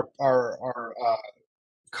 And there are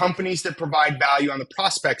companies that provide value on the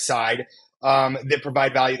prospect side that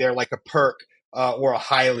provide value there, like a Perk or a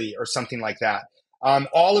Highly or something like that.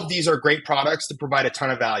 All of these are great products to provide a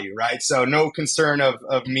ton of value, right? So no concern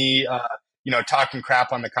of me, talking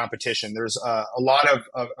crap on the competition. There's a lot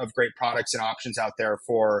of great products and options out there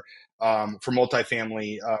for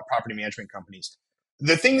multifamily property management companies.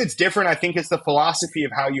 The thing that's different, I think, is the philosophy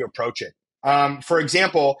of how you approach it. For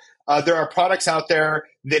example, there are products out there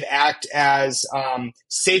that act as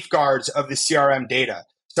safeguards of the CRM data.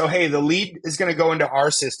 So, hey, the lead is going to go into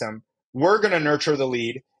our system. We're going to nurture the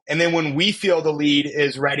lead. And then when we feel the lead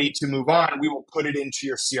is ready to move on, we will put it into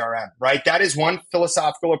your CRM, right? That is one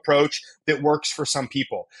philosophical approach that works for some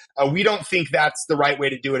people. We don't think that's the right way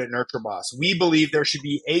to do it at Nurture Boss. We believe there should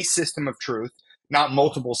be a system of truth, not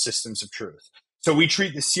multiple systems of truth. So we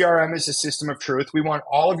treat the CRM as a system of truth. We want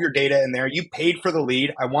all of your data in there. You paid for the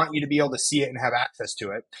lead. I want you to be able to see it and have access to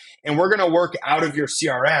it. And we're going to work out of your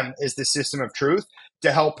CRM as the system of truth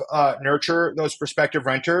to help nurture those prospective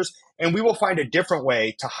renters. And we will find a different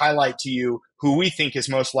way to highlight to you who we think is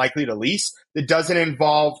most likely to lease that doesn't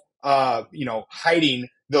involve, hiding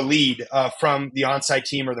the lead from the on-site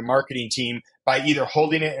team or the marketing team by either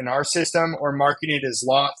holding it in our system or marking it as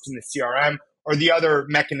lost in the CRM or the other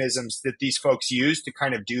mechanisms that these folks use to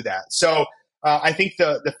kind of do that. So I think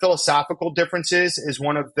the philosophical differences is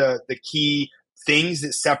one of the key things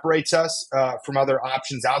that separates us from other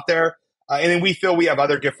options out there. And then we feel we have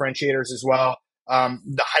other differentiators as well.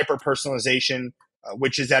 The hyper-personalization,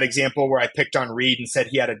 which is that example where I picked on Reed and said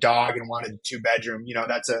he had a dog and wanted a 2-bedroom.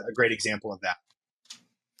 That's a great example of that.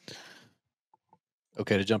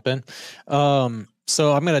 Okay, to jump in.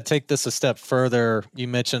 So I'm going to take this a step further. You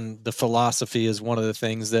mentioned the philosophy is one of the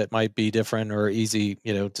things that might be different or easy,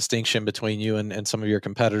 distinction between you and some of your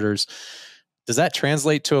competitors. does that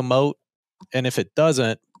translate to a moat? And if it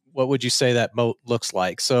doesn't, what would you say that moat looks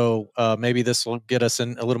like? So maybe this will get us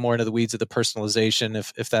in a little more into the weeds of the personalization,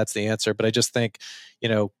 if that's the answer. But I just think,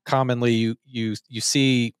 commonly you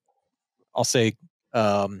see, I'll say,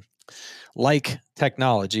 like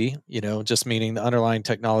technology, just meaning the underlying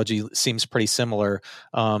technology seems pretty similar.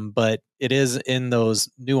 But it is in those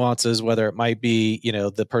nuances, whether it might be,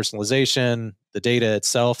 the personalization, the data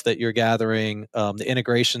itself that you're gathering, the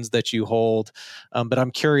integrations that you hold. But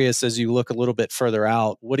I'm curious, as you look a little bit further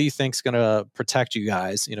out, what do you think is going to protect you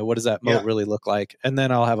guys? What does that moat really look like? And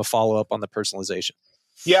then I'll have a follow-up on the personalization.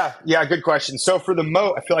 Yeah, good question. So for the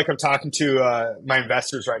moat, I feel like I'm talking to my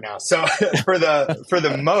investors right now. So for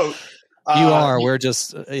the moat, you are. We're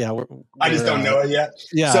just I just don't know it yet.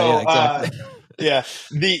 Yeah. So,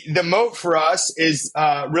 exactly. The moat for us is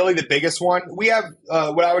really the biggest one. We have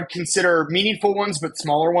what I would consider meaningful ones, but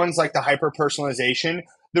smaller ones like the hyper personalization.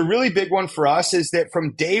 The really big one for us is that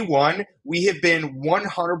from day one, we have been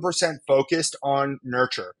 100% focused on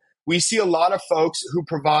nurture. We see a lot of folks who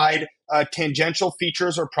provide tangential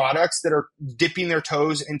features or products that are dipping their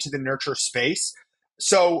toes into the nurture space.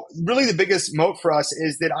 So really the biggest moat for us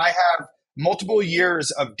is that I have multiple years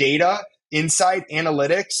of data, insight,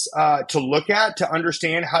 analytics to look at to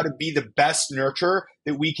understand how to be the best nurture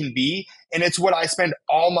that we can be. And it's what I spend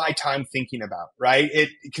all my time thinking about, right? It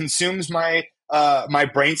consumes my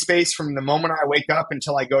brain space from the moment I wake up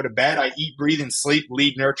until I go to bed. I eat, breathe, and sleep,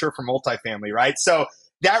 lead, nurture for multifamily, right? So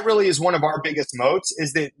that really is one of our biggest moats,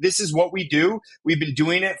 is that this is what we do. We've been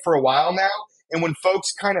doing it for a while now. And when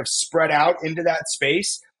folks kind of spread out into that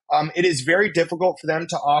space, it is very difficult for them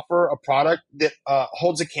to offer a product that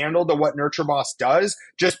holds a candle to what Nurture Boss does,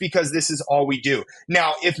 just because this is all we do.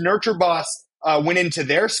 Now, if Nurture Boss went into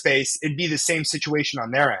their space, it'd be the same situation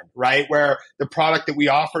on their end, right? Where the product that we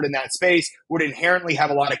offered in that space would inherently have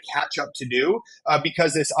a lot of catch up to do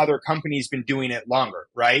because this other company's been doing it longer,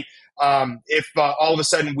 right? If all of a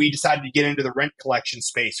sudden we decided to get into the rent collection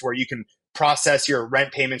space where you can process your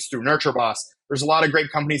rent payments through Nurture Boss, there's a lot of great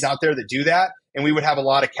companies out there that do that, and we would have a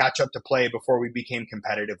lot of catch up to play before we became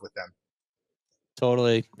competitive with them.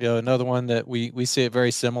 Totally. Another one that we see it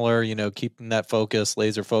very similar, keeping that focus,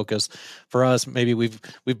 laser focus. For us, maybe we've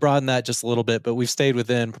broadened that just a little bit, but we've stayed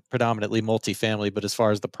within predominantly multifamily. But as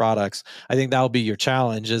far as the products, I think that'll be your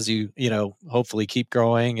challenge as you hopefully keep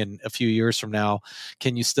growing. And a few years from now,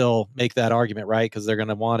 can you still make that argument, right? Because they're going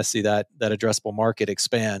to want to see that addressable market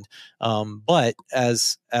expand. But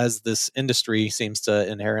as this industry seems to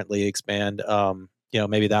inherently expand,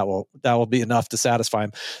 maybe that will be enough to satisfy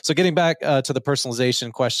him. So getting back to the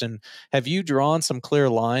personalization question, have you drawn some clear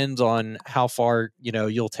lines on how far,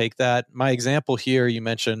 you'll take that? My example here, you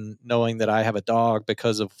mentioned knowing that I have a dog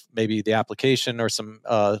because of maybe the application or some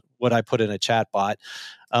what I put in a chat bot.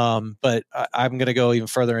 But I'm going to go even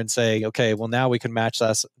further and say, okay, well, now we can match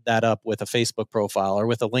that up with a Facebook profile or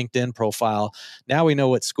with a LinkedIn profile. Now we know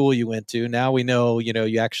what school you went to. Now we know,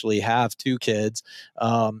 you actually have 2 kids,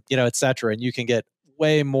 et cetera. And you can get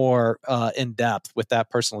way more in depth with that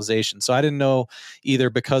personalization. So I didn't know, either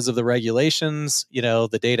because of the regulations,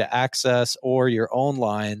 the data access, or your own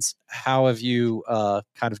lines, how have you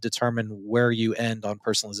kind of determined where you end on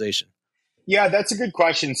personalization? Yeah, that's a good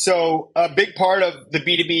question. So a big part of the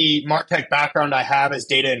B2B MarTech background I have is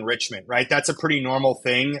data enrichment, right? That's a pretty normal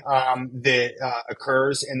thing that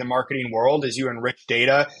occurs in the marketing world, is you enrich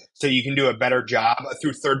data so you can do a better job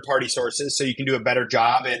through third-party sources. So you can do a better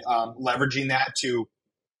job at leveraging that to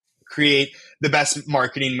create the best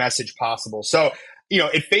marketing message possible. So,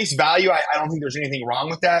 at face value, I don't think there's anything wrong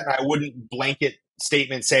with that. And I wouldn't blanket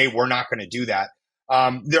statement say we're not going to do that.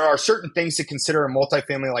 There are certain things to consider in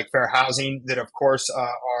multifamily, like fair housing, that of course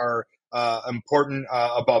are important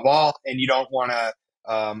above all, and you don't want to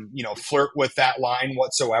flirt with that line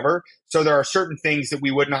whatsoever. So there are certain things that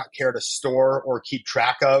we would not care to store or keep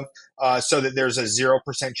track of, so that there's a 0%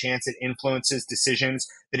 chance it influences decisions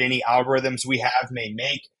that any algorithms we have may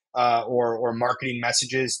make, or marketing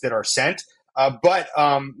messages that are sent. But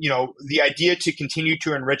the idea to continue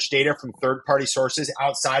to enrich data from third-party sources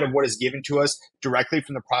outside of what is given to us directly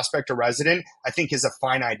from the prospect or resident, I think is a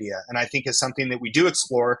fine idea. And I think is something that we do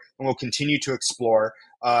explore and will continue to explore,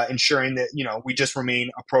 ensuring that, we just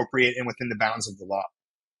remain appropriate and within the bounds of the law.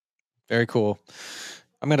 Very cool.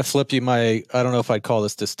 I'm going to flip you I don't know if I'd call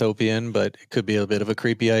this dystopian, but it could be a bit of a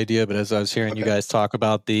creepy idea. But as I was hearing you guys talk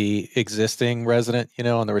about the existing resident,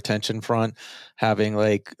 on the retention front, having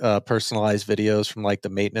like personalized videos from like the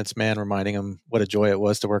maintenance man reminding them what a joy it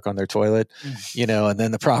was to work on their toilet, and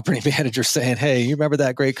then the property manager saying, hey, you remember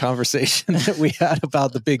that great conversation that we had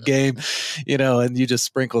about the big game, and you just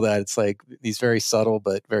sprinkle that. It's like these very subtle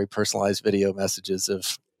but very personalized video messages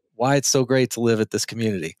of why it's so great to live at this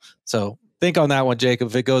community. So think on that one, Jacob.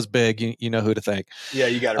 If it goes big, you know who to thank. Yeah,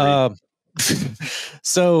 you got to read.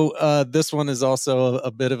 So this one is also a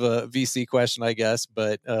bit of a VC question, I guess,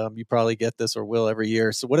 but you probably get this or will every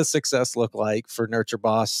year. So what does success look like for Nurture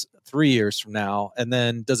Boss 3 years from now? And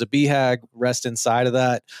then does a BHAG rest inside of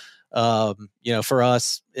that? For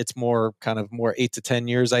us, it's more 8 to 10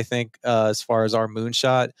 years, I think, as far as our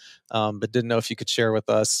moonshot. But didn't know if you could share with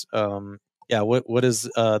us what is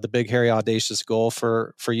the big, hairy, audacious goal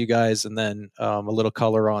for you guys? And then a little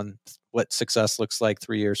color on what success looks like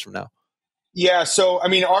 3 years from now. Yeah. So,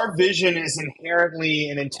 our vision is inherently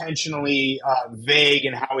and intentionally vague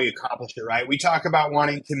in how we accomplish it, right? We talk about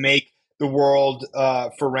wanting to make the world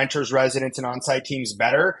for renters, residents, and on-site teams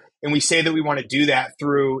better. And we say that we want to do that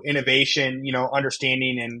through innovation,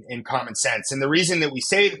 understanding and common sense. And the reason that we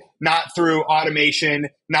say not through automation,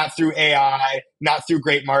 not through AI, not through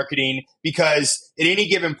great marketing, because at any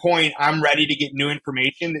given point, I'm ready to get new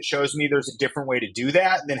information that shows me there's a different way to do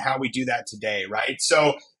that than how we do that today, right?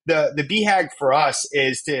 So the BHAG for us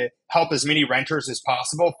is to help as many renters as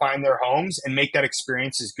possible find their homes and make that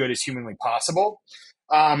experience as good as humanly possible.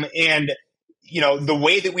 The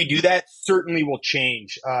way that we do that certainly will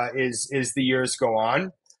change as the years go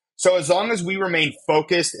on. So as long as we remain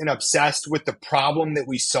focused and obsessed with the problem that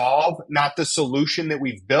we solve, not the solution that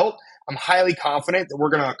we've built, I'm highly confident that we're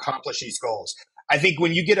going to accomplish these goals. I think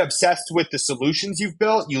when you get obsessed with the solutions you've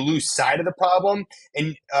built, you lose sight of the problem.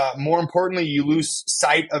 And more importantly, you lose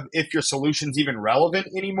sight of if your solution's even relevant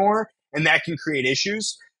anymore. And that can create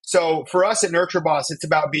issues. So for us at Nurture Boss, it's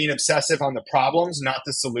about being obsessive on the problems, not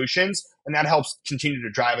the solutions. And that helps continue to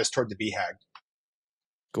drive us toward the BHAG.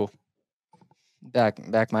 Cool.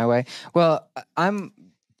 Back my way. Well, I want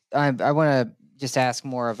to just ask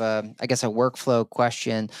more of a workflow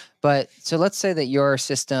question. But so let's say that your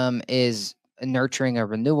system is nurturing a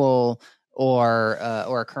renewal or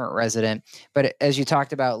a current resident. But as you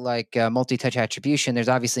talked about, like multi-touch attribution, there's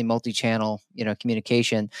obviously multi-channel,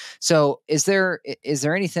 communication. So is there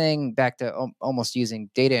anything, back to almost using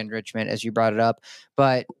data enrichment as you brought it up,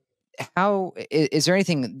 but how is there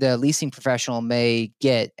anything the leasing professional may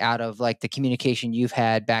get out of like the communication you've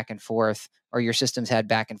had back and forth, or your systems had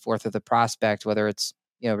back and forth with a prospect, whether it's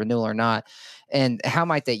renewal or not, and how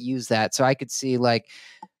might they use that? So I could see like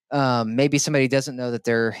maybe somebody doesn't know that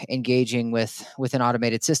they're engaging with an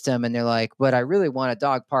automated system, and they're like, but I really want a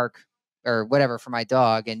dog park or whatever for my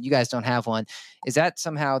dog, and you guys don't have one. Is that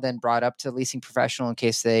somehow then brought up to the leasing professional in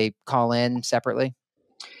case they call in separately?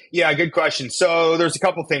 Yeah, good question. So there's a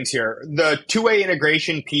couple things here. The two-way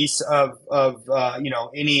integration piece of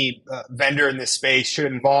any vendor in this space should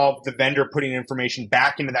involve the vendor putting information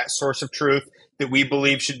back into that source of truth that we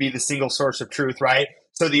believe should be the single source of truth, right?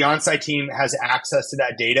 So the on-site team has access to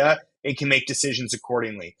that data and can make decisions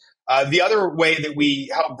accordingly. The other way that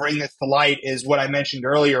we help bring this to light is what I mentioned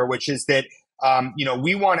earlier, which is that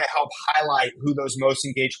we want to help highlight who those most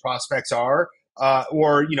engaged prospects are,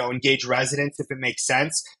 or engage residents if it makes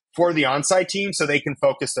sense for the on-site team so they can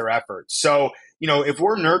focus their efforts. So, if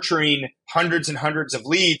we're nurturing hundreds and hundreds of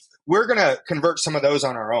leads, we're going to convert some of those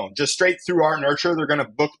on our own. Just straight through our nurture, they're going to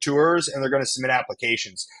book tours and they're going to submit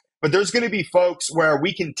applications. But there's going to be folks where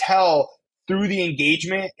we can tell through the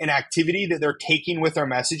engagement and activity that they're taking with our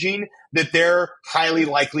messaging that they're highly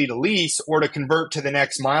likely to lease or to convert to the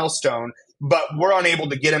next milestone, but we're unable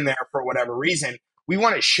to get them there for whatever reason. We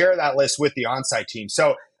want to share that list with the on-site team.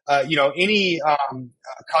 So, any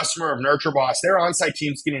customer of Nurture Boss, their on-site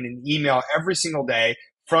team's getting an email every single day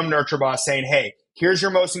from Nurture Boss saying, hey, here's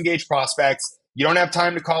your most engaged prospects. You don't have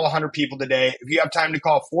time to call 100 people today. If you have time to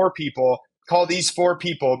call 4 people, call these 4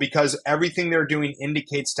 people, because everything they're doing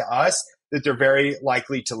indicates to us that they're very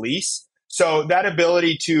likely to lease. So that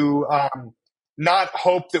ability to not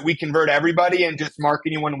hope that we convert everybody and just mark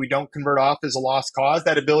anyone we don't convert off as a lost cause,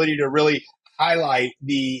 that ability to really highlight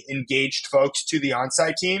the engaged folks to the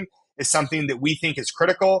on-site team is something that we think is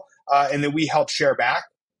critical and that we help share back.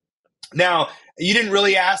 Now, you didn't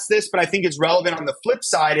really ask this, but I think it's relevant on the flip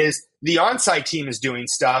side is the on-site team is doing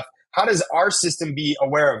stuff. How does our system be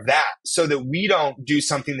aware of that so that we don't do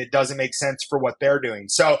something that doesn't make sense for what they're doing?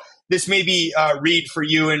 So this may be Reed for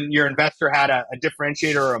you, and your investor had a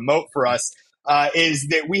differentiator or a moat for us. is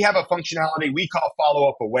that we have a functionality we call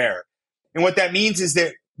follow-up aware. And what that means is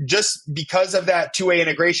that just because of that two-way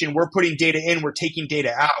integration, we're putting data in, we're taking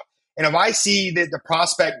data out. And if I see that the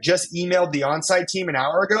prospect just emailed the on-site team an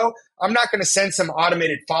hour ago, I'm not going to send some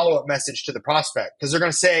automated follow-up message to the prospect because they're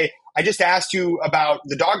going to say, I just asked you about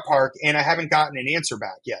the dog park and I haven't gotten an answer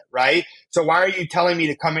back yet, right? So why are you telling me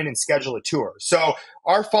to come in and schedule a tour? So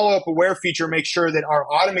our follow-up aware feature makes sure that our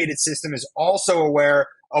automated system is also aware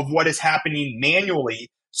of what is happening manually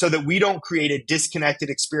so that we don't create a disconnected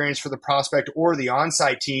experience for the prospect or the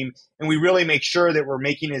on-site team. And we really make sure that we're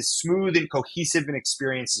making as smooth and cohesive an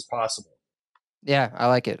experience as possible. Yeah, I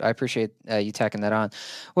like it. I appreciate you tacking that on.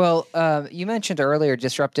 Well, you mentioned earlier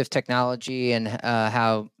disruptive technology and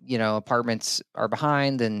how, apartments are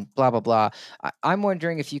behind and blah, blah, blah. I'm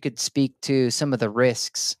wondering if you could speak to some of the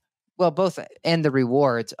risks, well, both and the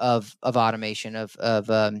rewards of automation, of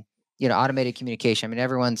automated communication. I mean,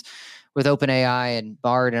 everyone's with OpenAI and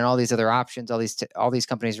Bard and all these other options, all these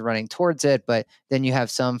companies are running towards it. But then you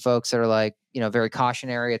have some folks that are like, very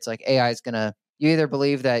cautionary. It's like AI is going to, you either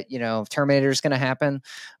believe that, Terminator is going to happen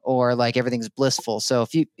or like everything's blissful. So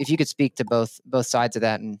if you could speak to both sides of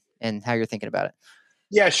that and how you're thinking about it.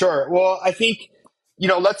 Yeah, sure. Well, I think,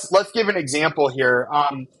 let's give an example here.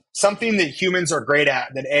 Something that humans are great at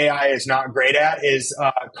that AI is not great at is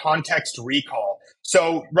context recall.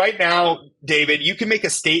 So right now, David, you can make a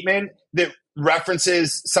statement that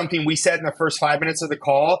references something we said in the first 5 minutes of the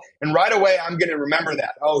call. And right away, I'm going to remember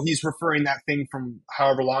that. Oh, he's referring that thing from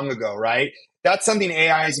however long ago, right? That's something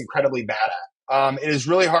AI is incredibly bad at. It is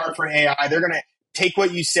really hard for AI. They're going to take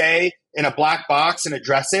what you say in a black box and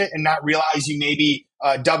address it and not realize you may be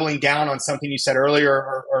doubling down on something you said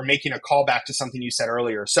earlier or making a callback to something you said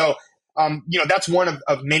earlier. So, that's one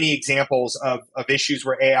of many examples of issues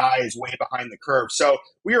where AI is way behind the curve. So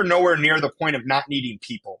we are nowhere near the point of not needing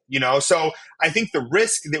people, So I think the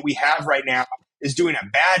risk that we have right now is doing a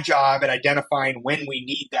bad job at identifying when we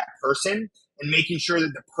need that person and making sure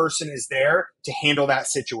that the person is there to handle that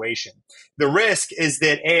situation. The risk is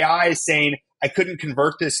that AI is saying, I couldn't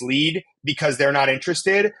convert this lead because they're not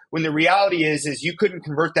interested, when the reality is you couldn't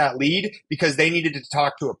convert that lead because they needed to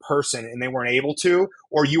talk to a person and they weren't able to,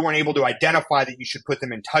 or you weren't able to identify that you should put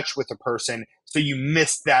them in touch with a person, so you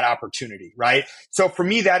missed that opportunity, right? So for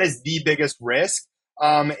me, that is the biggest risk.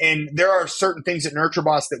 And there are certain things at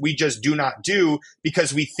NurtureBoss that we just do not do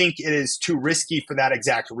because we think it is too risky for that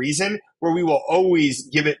exact reason, where we will always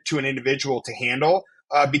give it to an individual to handle.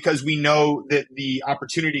 Because we know that the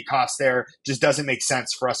opportunity cost there just doesn't make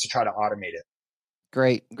sense for us to try to automate it.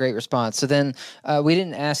 Great response. So then we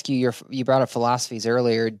didn't ask you, you brought up philosophies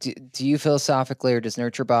earlier. Do you philosophically, or does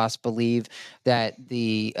NurtureBoss believe that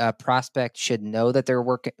the prospect should know that they're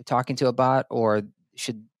talking to a bot, or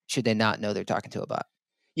should they not know they're talking to a bot?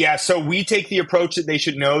 Yeah, so we take the approach that they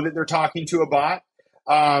should know that they're talking to a bot.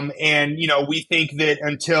 And, we think that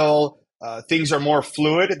until things are more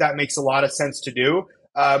fluid, that makes a lot of sense to do.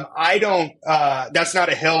 That's not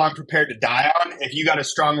a hill I'm prepared to die on. If you got a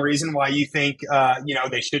strong reason why you think,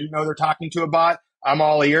 they shouldn't know they're talking to a bot, I'm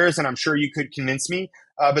all ears, and I'm sure you could convince me.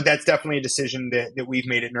 But that's definitely a decision that we've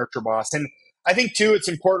made at NurtureBoss. And I think too, it's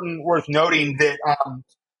worth noting that,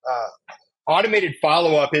 automated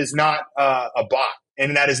follow-up is not a bot,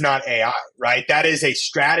 and that is not AI, right? That is a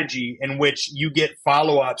strategy in which you get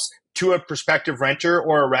follow-ups to a prospective renter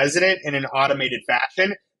or a resident in an automated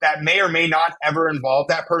fashion that may or may not ever involve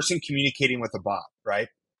that person communicating with a bot, right?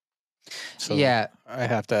 So yeah, I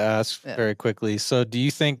have to ask very quickly. So do you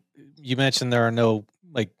think, you mentioned there are no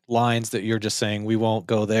lines that you're just saying we won't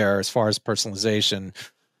go there as far as personalization.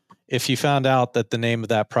 If you found out that the name of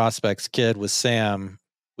that prospect's kid was Sam,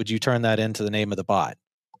 would you turn that into the name of the bot?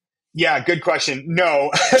 Yeah, good question.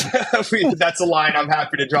 No, that's a line I'm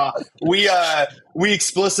happy to draw. We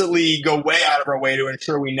explicitly go way out of our way to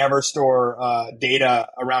ensure we never store data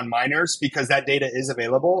around minors, because that data is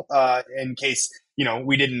available in case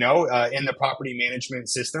we didn't know in the property management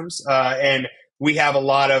systems, and we have a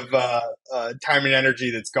lot of time and energy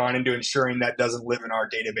that's gone into ensuring that doesn't live in our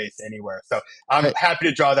database anywhere. So I'm happy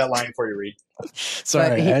to draw that line for you, Reed.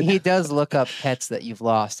 Sorry, he does look up pets that you've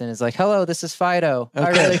lost and is like, hello, this is Fido. Okay. I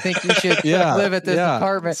really think you should live at this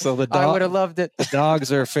apartment. So I would have loved it. The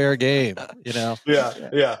dogs are fair game, Yeah.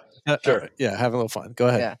 Sure. Yeah, have a little fun. Go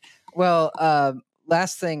ahead. Yeah. Well,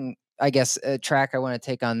 last thing, I guess, track I want to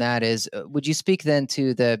take on that is, would you speak then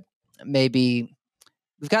to the maybe...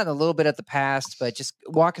 We've gotten a little bit at the past, but just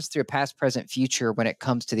walk us through a past, present, future when it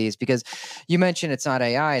comes to these, because you mentioned it's not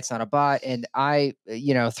AI, it's not a bot. And 3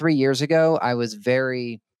 years ago, I was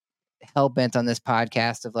very hell bent on this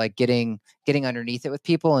podcast of like getting underneath it with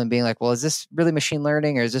people and being like, well, is this really machine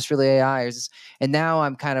learning or is this really AI? Or is this? And now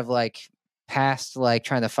I'm kind of like past like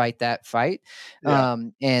trying to fight that fight. Yeah.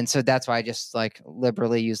 And so that's why I just like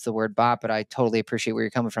liberally use the word bot, but I totally appreciate where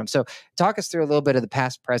you're coming from. So talk us through a little bit of the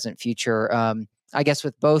past, present, future. I guess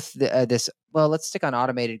with both well, let's stick on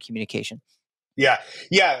automated communication. Yeah.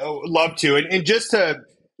 Love to. And just to,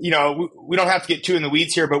 we don't have to get too in the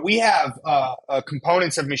weeds here, but we have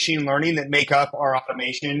components of machine learning that make up our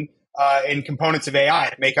automation and components of AI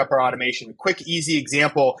that make up our automation. A quick, easy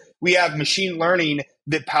example, we have machine learning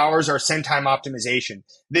that powers our send time optimization.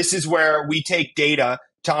 This is where we take data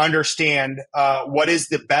to understand what is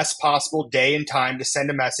the best possible day and time to send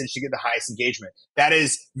a message to get the highest engagement. That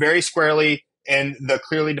is very squarely in the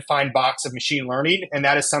clearly defined box of machine learning. And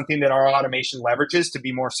that is something that our automation leverages to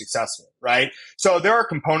be more successful, right? So there are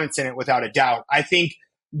components in it without a doubt. I think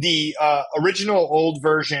the original old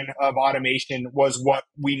version of automation was what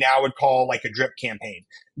we now would call like a drip campaign.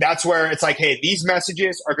 That's where it's like, hey, these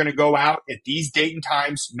messages are going to go out at these date and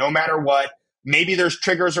times, no matter what. Maybe there's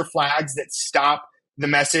triggers or flags that stop the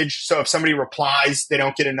message. So if somebody replies, they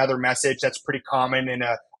don't get another message. That's pretty common in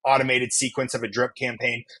a automated sequence of a drip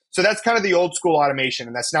campaign. So that's kind of the old school automation,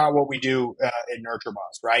 and that's not what we do in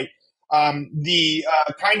NurtureBoss, right? The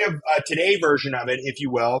kind of today version of it, if you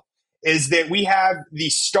will, is that we have the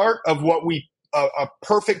start of what a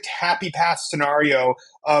perfect happy path scenario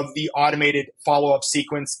of the automated follow-up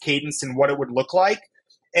sequence cadence and what it would look like.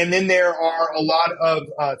 And then there are a lot of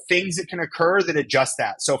things that can occur that adjust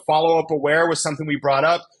that. So follow-up aware was something we brought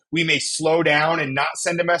up. We may slow down and not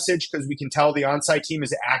send a message because we can tell the on-site team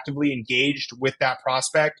is actively engaged with that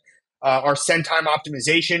prospect. Our send time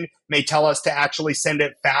optimization may tell us to actually send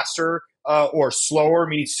it faster or slower,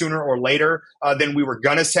 meaning sooner or later than we were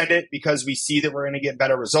going to send it because we see that we're going to get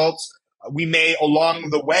better results. We may, along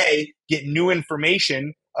the way, get new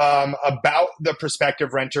information about the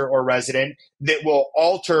prospective renter or resident that will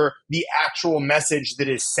alter the actual message that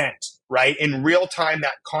is sent, right? In real time,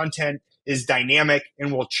 that content is dynamic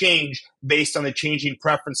and will change based on the changing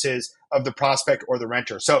preferences of the prospect or the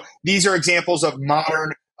renter. So these are examples of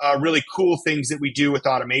modern, really cool things that we do with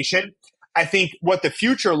automation. I think what the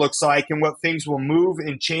future looks like and what things will move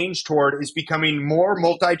and change toward is becoming more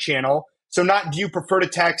multi-channel. So not do you prefer to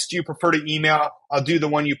text, do you prefer to email, I'll do the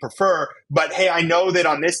one you prefer. But hey, I know that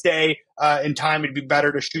on this day and time, it'd be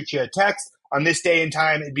better to shoot you a text. On this day and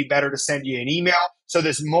time, it'd be better to send you an email. So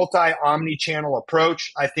this multi-omni-channel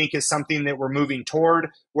approach, I think, is something that we're moving toward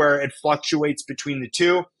where it fluctuates between the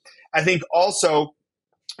two. I think also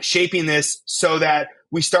shaping this so that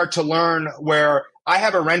we start to learn where I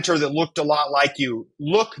have a renter that looked a lot like you.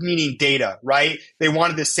 Look meaning data, right? They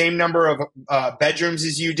wanted the same number of bedrooms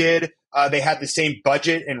as you did. They had the same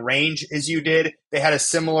budget and range as you did. They had a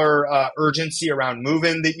similar urgency around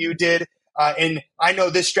move-in that you did. And I know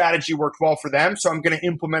this strategy worked well for them, so I'm going to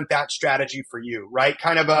implement that strategy for you, right?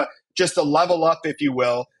 Kind of just a level up, if you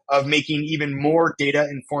will, of making even more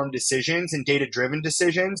data-informed decisions and data-driven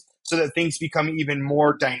decisions so that things become even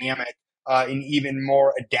more dynamic and even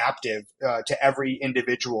more adaptive to every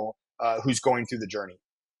individual who's going through the journey.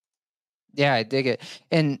 Yeah, I dig it.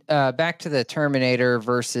 And back to the Terminator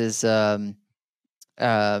versus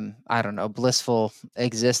I don't know, blissful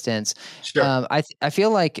existence. Sure. I feel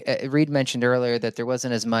like Reed mentioned earlier that there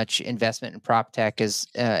wasn't as much investment in prop tech as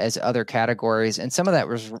other categories, and some of that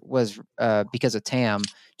was because of TAM,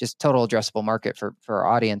 just total addressable market for our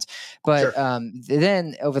audience. But sure.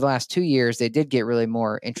 Then over the last 2 years, they did get really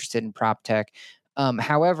more interested in prop tech.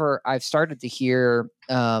 However, I've started to hear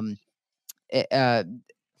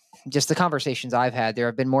just the conversations I've had, there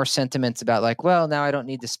have been more sentiments about like, well, now I don't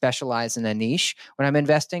need to specialize in a niche when I'm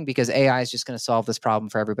investing because AI is just going to solve this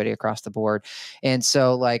problem for everybody across the board. And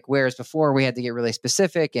so like, whereas before we had to get really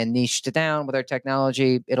specific and niched it down with our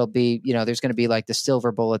technology, it'll be, there's going to be like the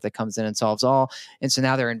silver bullet that comes in and solves all. And so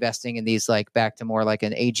now they're investing in these like back to more like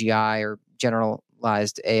an AGI or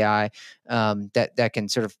generalized AI that can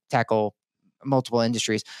sort of tackle multiple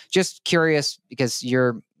industries. Just curious because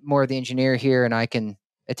you're more the engineer here and I can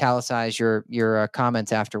italicize your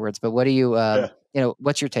comments afterwards, but what do you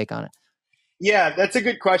what's your take on it? Yeah, that's a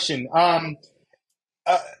good question. I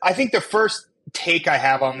think the first take I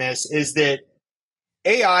have on this is that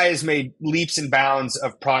AI has made leaps and bounds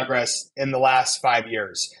of progress in the last 5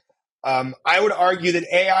 years. I would argue that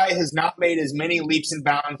AI has not made as many leaps and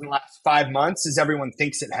bounds in the last 5 months as everyone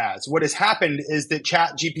thinks it has. What has happened is that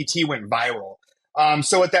ChatGPT went viral.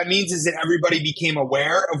 So what that means is that everybody became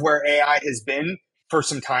aware of where AI has been for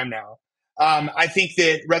some time now. I think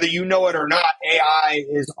that whether you know it or not, AI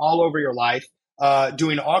is all over your life.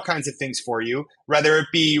 doing all kinds of things for you, whether it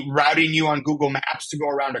be routing you on Google Maps to go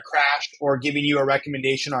around a crash or giving you a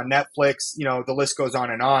recommendation on Netflix. The list goes on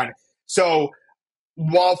and on. So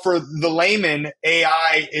while for the layman,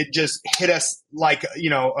 AI, it just hit us like,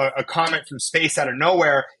 a comet from space out of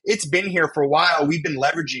nowhere. It's been here for a while. We've been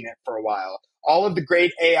leveraging it for a while. All of the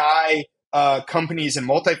great AI companies in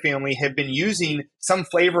multifamily have been using some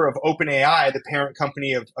flavor of OpenAI, the parent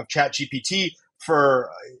company of ChatGPT, for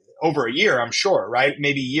over a year, I'm sure, right?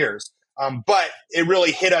 Maybe years. But it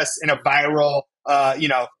really hit us in a viral,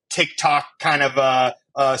 TikTok kind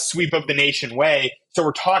of sweep of the nation way. So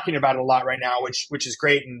we're talking about it a lot right now, which is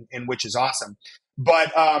great and which is awesome.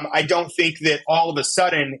 But I don't think that all of a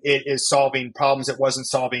sudden it is solving problems it wasn't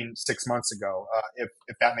solving 6 months ago, if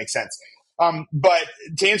that makes sense. But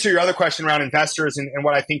to answer your other question around investors and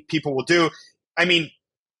what I think people will do, I mean,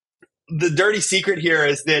 the dirty secret here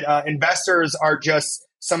is that investors are just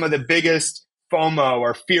some of the biggest FOMO,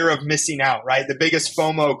 or fear of missing out, right? The biggest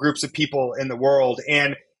FOMO groups of people in the world.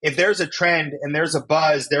 And if there's a trend and there's a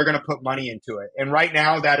buzz, they're going to put money into it. And right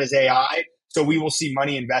now that is AI. So we will see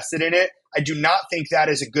money invested in it. I do not think that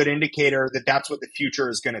is a good indicator that that's what the future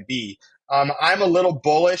is going to be. I'm a little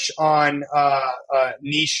bullish on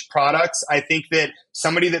niche products. I think that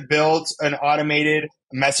somebody that builds an automated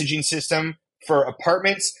messaging system for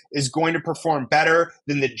apartments is going to perform better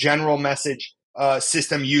than the general message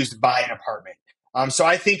system used by an apartment. So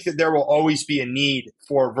I think that there will always be a need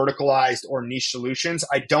for verticalized or niche solutions.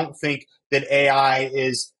 I don't think that AI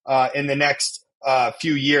is in the next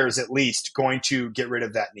few years, at least, going to get rid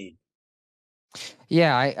of that need.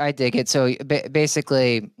 Yeah, I dig it. So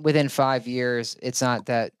basically, within 5 years, it's not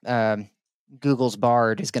that Google's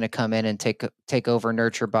Bard is going to come in and take over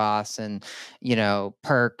Nurture Boss and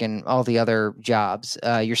Perk and all the other jobs.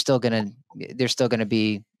 There's still going to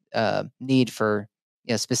be need for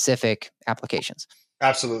specific applications.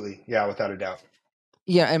 Absolutely, yeah, without a doubt.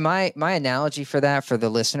 Yeah, and my analogy for that for the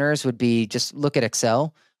listeners would be just look at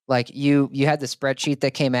Excel. Like you had the spreadsheet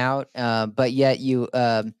that came out, but yet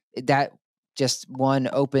that just one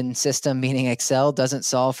open system, meaning Excel, doesn't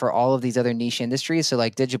solve for all of these other niche industries. So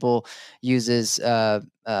like Digital uses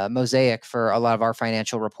Mosaic for a lot of our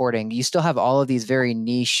financial reporting. You still have all of these very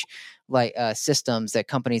niche systems that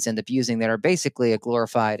companies end up using that are basically a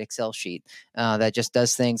glorified Excel sheet that just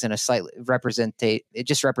does things in a slightly it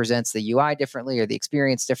just represents the UI differently or the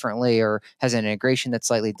experience differently or has an integration that's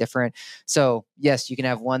slightly different. So yes, you can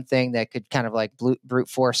have one thing that could kind of like brute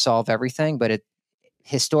force solve everything, but it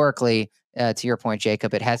historically, to your point,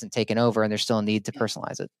 Jacob, it hasn't taken over and there's still a need to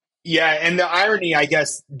personalize it. Yeah, and the irony, I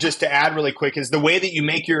guess, just to add really quick, is the way that you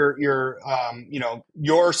make your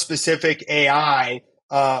specific AI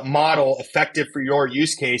model effective for your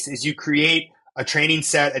use case is you create a training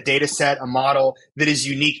set, a data set, a model that is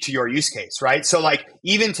unique to your use case, right? So like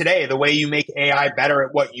even today, the way you make AI better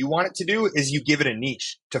at what you want it to do is you give it a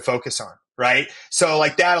niche to focus on, right? So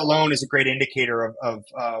like that alone is a great indicator of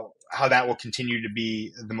how that will continue to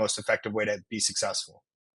be the most effective way to be successful.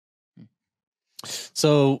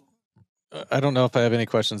 So I don't know if I have any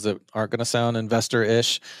questions that aren't going to sound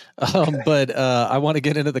investor-ish, but I want to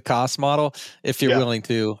get into the cost model if you're willing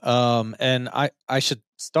to. And I should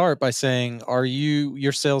start by saying, are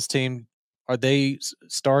your sales team, are they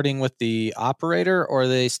starting with the operator or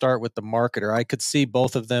they start with the marketer? I could see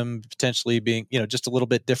both of them potentially being, just a little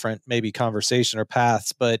bit different, maybe conversation or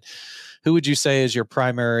paths, but who would you say is your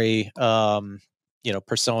primary,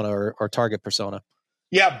 persona or target persona?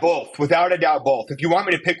 Yeah, both. Without a doubt, both. If you want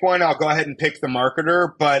me to pick one, I'll go ahead and pick the marketer.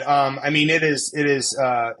 But it is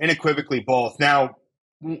unequivocally both. Now,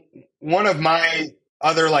 one of my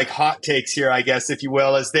other hot takes here, I guess, if you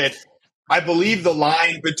will, is that I believe the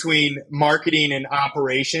line between marketing and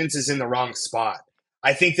operations is in the wrong spot.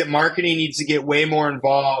 I think that marketing needs to get way more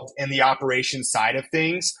involved in the operations side of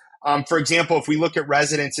things. For example, if we look at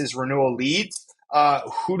residences renewal leads,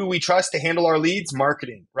 who do we trust to handle our leads?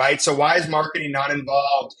 Marketing, right? So why is marketing not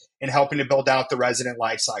involved in helping to build out the resident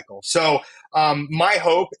lifecycle? So my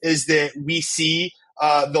hope is that we see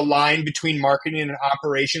the line between marketing and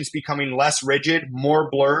operations becoming less rigid, more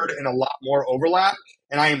blurred, and a lot more overlap.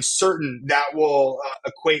 And I am certain that will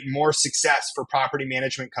equate more success for property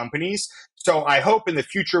management companies. So I hope in the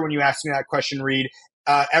future, when you ask me that question, Reed,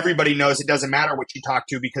 everybody knows it doesn't matter what you talk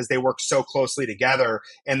to because they work so closely together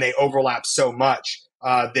and they overlap so much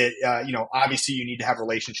that obviously you need to have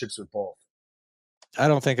relationships with both. I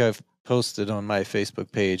don't think I've posted on my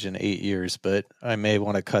Facebook page in 8 years, but I may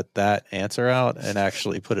want to cut that answer out and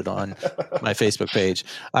actually put it on my Facebook page.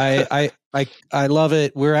 I love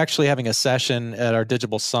it. We're actually having a session at our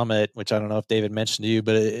digital summit, which I don't know if David mentioned to you,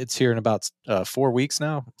 but it's here in about 4 weeks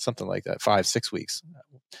now, something like that, 5-6 weeks.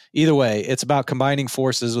 Either way, it's about combining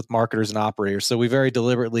forces with marketers and operators. So we very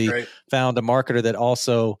deliberately found a marketer that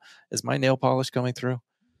also is my nail polish coming through.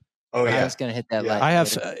 Oh yeah, I was going to hit that. Yeah. I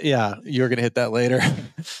have, you're going to hit that later.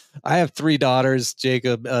 I have 3 daughters.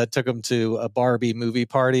 Jacob took them to a Barbie movie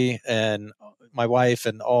party, and my wife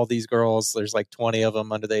and all these girls, there's like 20 of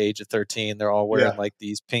them under the age of 13. They're all wearing like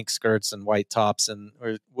these pink skirts and white tops. And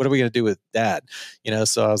what are we going to do with dad?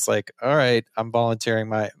 So I was like, all right, I'm volunteering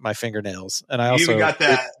my fingernails. And I also even got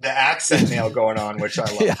the accent nail going on, which I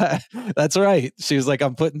love. Yeah, that's right. She was like,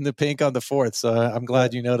 I'm putting the pink on the 4th. So I'm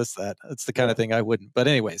glad you noticed that. It's the kind of thing I wouldn't. But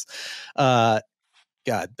anyways,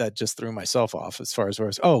 God, that just threw myself off as far as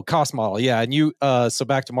cost model. Yeah. And you, so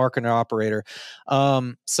back to marketer and operator.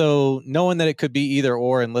 So knowing that it could be either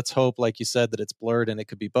or, and let's hope, like you said, that it's blurred and it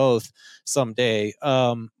could be both someday.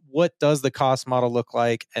 What does the cost model look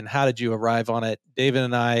like, and how did you arrive on it? David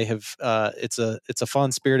and I have, it's a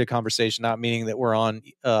fun spirited conversation, not meaning that we're on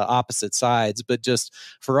opposite sides, but just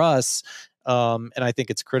for us, and I think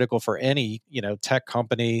it's critical for any, tech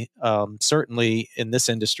company. Certainly in this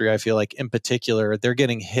industry, I feel like in particular, they're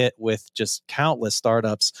getting hit with just countless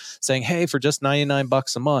startups saying, hey, for just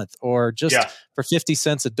 $99 a month, or just for 50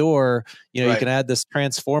 cents a door, you can add this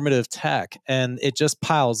transformative tech, and it just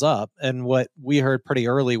piles up. And what we heard pretty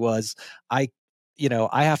early was, I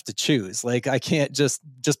have to choose. Like, I can't just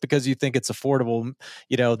because you think it's affordable,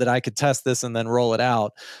 that I could test this and then roll it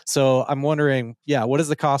out. So I'm wondering, what does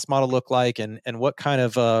the cost model look like, and what kind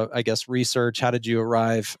of, research, how did you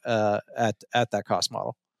arrive at that cost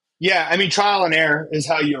model? Yeah, I mean, trial and error is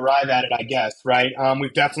how you arrive at it, I guess, right?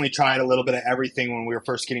 We've definitely tried a little bit of everything when we were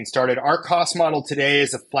first getting started. Our cost model today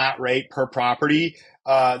is a flat rate per property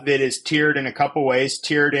that is tiered in a couple ways.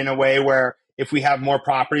 Tiered in a way where if we have more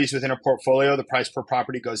properties within a portfolio, the price per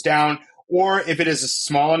property goes down. Or if it is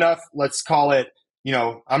small enough, let's call it,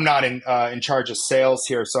 I'm not in charge of sales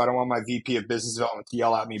here, so I don't want my VP of business development to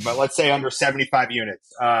yell at me, but let's say under 75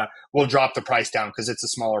 units, we'll drop the price down because it's a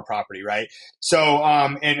smaller property, right? So,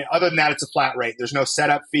 and other than that, it's a flat rate. There's no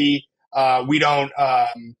setup fee. We don't a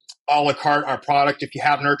la carte our product. If you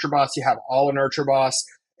have Nurture Boss, you have all of Nurture Boss.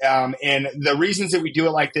 And the reasons that we do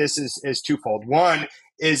it like this is twofold. One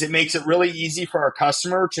is it makes it really easy for our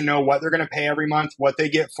customer to know what they're going to pay every month, what they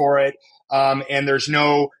get for it. And there's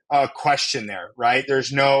no question there, right?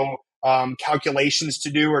 There's no calculations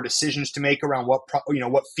to do or decisions to make around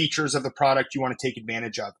what features of the product you want to take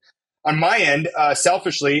advantage of. On my end,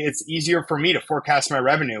 selfishly, it's easier for me to forecast my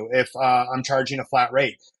revenue if I'm charging a flat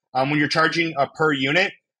rate. When you're charging a per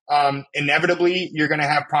unit, inevitably you're going to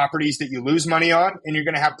have properties that you lose money on, and you're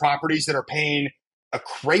going to have properties that are paying a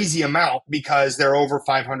crazy amount because they're over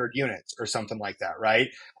 500 units or something like that, right?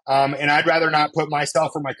 And I'd rather not put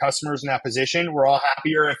myself or my customers in that position. We're all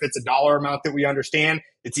happier if it's a dollar amount that we understand.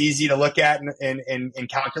 It's easy to look at and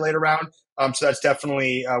calculate around. So that's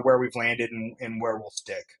definitely where we've landed and where we'll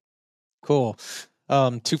stick. Cool.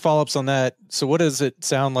 2 follow-ups on that. So what does it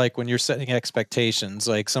sound like when you're setting expectations?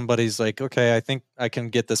 Like, somebody's like, okay, I think I can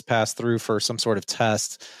get this passed through for some sort of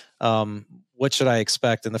test. What should I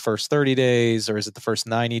expect in the first 30 days, or is it the first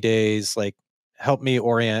 90 days? Like, help me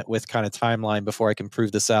orient with kind of timeline before I can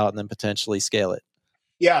prove this out and then potentially scale it.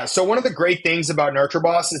 Yeah. So one of the great things about Nurture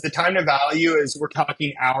Boss is the time to value is we're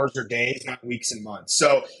talking hours or days, not weeks and months.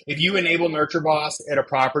 So if you enable Nurture Boss at a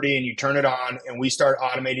property and you turn it on and we start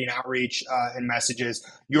automating outreach and messages,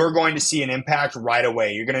 you're going to see an impact right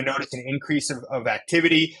away. You're going to notice an increase of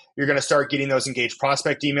activity. You're going to start getting those engaged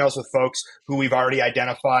prospect emails with folks who we've already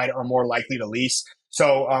identified are more likely to lease.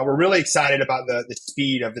 So we're really excited about the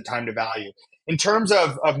speed of the time to value. In terms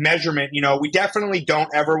of measurement, we definitely don't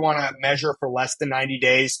ever want to measure for less than 90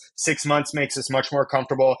 days. 6 months makes us much more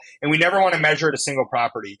comfortable. And we never want to measure at a single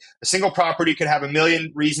property. A single property could have a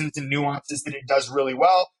million reasons and nuances that it does really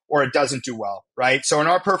well or it doesn't do well, right? So in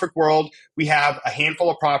our perfect world, we have a handful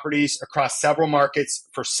of properties across several markets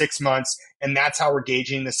for 6 months, and that's how we're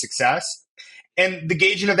gauging the success. And the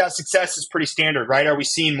gauging of that success is pretty standard, right? Are we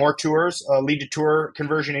seeing more tours, lead to tour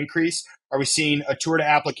conversion increase? Are we seeing a tour to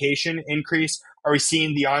application increase? Are we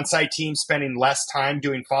seeing the on-site team spending less time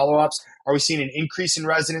doing follow-ups? Are we seeing an increase in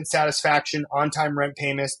resident satisfaction, on-time rent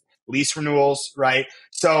payments, lease renewals, right?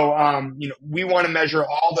 So, we want to measure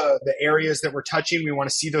all the areas that we're touching. We want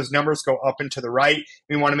to see those numbers go up and to the right.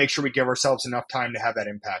 We want to make sure we give ourselves enough time to have that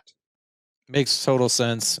impact. Makes total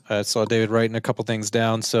sense. I saw David writing a couple things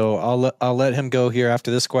down, so I'll let him go here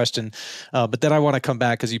after this question. But then I want to come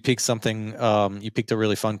back because you picked something. You picked a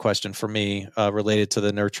really fun question for me related to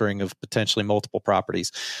the nurturing of potentially multiple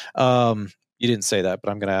properties. You didn't say that,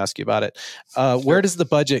 but I'm going to ask you about it. Where does the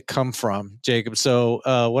budget come from, Jacob? So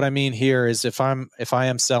what I mean here is if I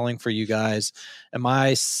am selling for you guys, am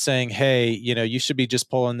I saying, hey, you should be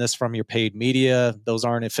just pulling this from your paid media? Those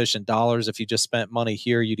aren't efficient dollars. If you just spent money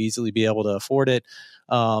here, you'd easily be able to afford it.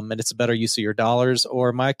 And it's a better use of your dollars. Or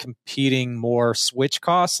am I competing more switch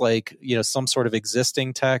costs, like, some sort of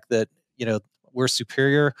existing tech that, we're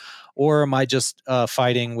superior? Or am I just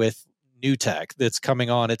fighting with new tech that's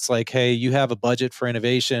coming on? It's like, hey, you have a budget for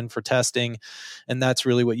innovation, for testing, and that's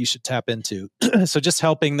really what you should tap into. So just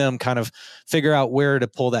helping them kind of figure out where to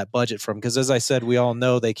pull that budget from. Because as I said, we all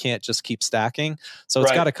know they can't just keep stacking. So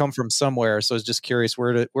it's got to come from somewhere. So I was just curious,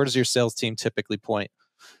 where does your sales team typically point?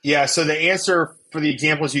 Yeah. So the answer for the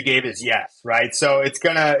examples you gave is yes, right? So it's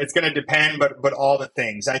gonna depend, but all the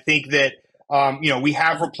things. I think that we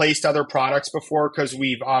have replaced other products before because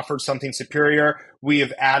we've offered something superior. We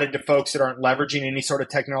have added to folks that aren't leveraging any sort of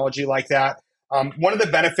technology like that. One of the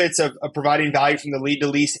benefits of providing value from the lead to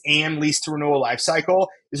lease and lease to renewal lifecycle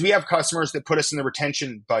is we have customers that put us in the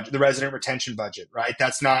retention budget, the resident retention budget, right?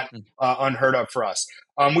 That's not unheard of for us.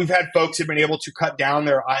 We've had folks who've been able to cut down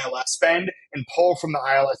their ILS spend and pull from the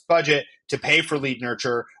ILS budget to pay for lead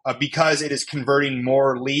nurture because it is converting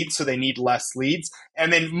more leads, so they need less leads.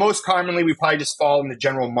 And then most commonly, we probably just fall in the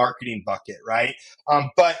general marketing bucket, right?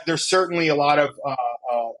 But there's certainly a lot of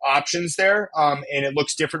options there, and it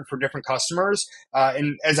looks different for different customers.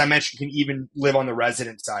 And as I mentioned, can even live on the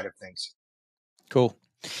resident side of things. Cool.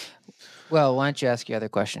 Well, why don't you ask your other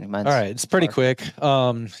question? All right. It's pretty quick.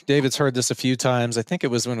 David's heard this a few times. I think it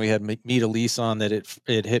was when we had Meet Elise on that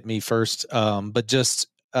it hit me first. But just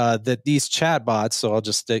that these chatbots, so I'll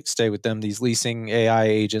just stay with them, these leasing AI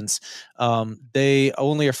agents, they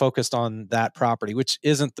only are focused on that property, which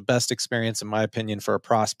isn't the best experience, in my opinion, for a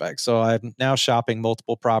prospect. So I'm now shopping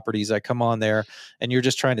multiple properties. I come on there and you're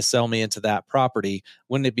just trying to sell me into that property.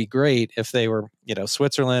 Wouldn't it be great if they were,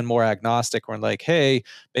 Switzerland, more agnostic, or like, hey,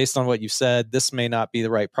 based on what you've said, this may not be the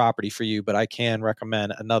right property for you, but I can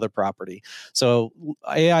recommend another property. So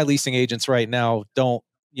AI leasing agents right now don't,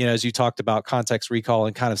 as you talked about context recall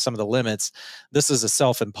and kind of some of the limits, this is a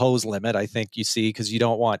self-imposed limit, I think you see, because you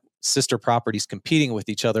don't want sister properties competing with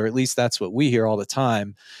each other. At least that's what we hear all the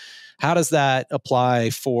time. How does that apply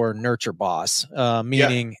for Nurture Boss?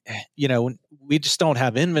 Meaning, we just don't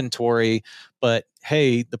have inventory, but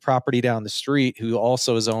hey, the property down the street, who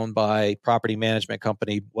also is owned by property management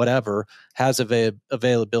company, whatever, has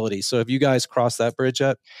availability. So have you guys crossed that bridge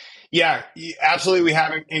yet? Yeah, absolutely. We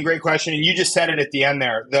have, and great question. And you just said it at the end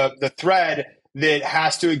there. The thread that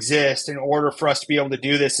has to exist in order for us to be able to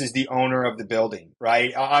do this is the owner of the building,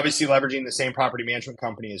 right? Obviously leveraging the same property management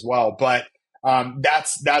company as well. But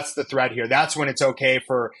that's the thread here. That's when it's okay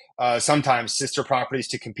for sometimes sister properties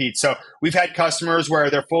to compete. So we've had customers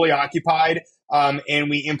where they're fully occupied, and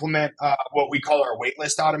we implement what we call our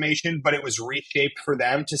waitlist automation, but it was reshaped for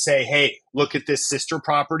them to say, hey, look at this sister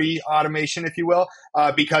property automation, if you will,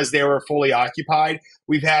 because they were fully occupied.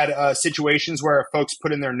 We've had situations where folks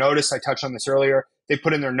put in their notice. I touched on this earlier. They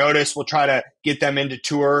put in their notice. We'll try to get them in to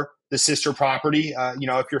tour the sister property.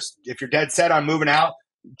 If you're dead set on moving out,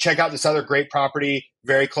 check out this other great property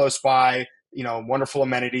very close by, wonderful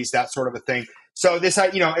amenities, that sort of a thing. So this,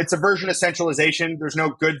 it's a version of centralization. There's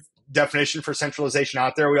no good definition for centralization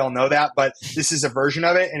out there. We all know that, but this is a version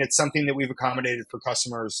of it, and it's something that we've accommodated for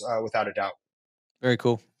customers without a doubt. Very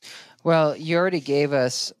cool. Well, you already gave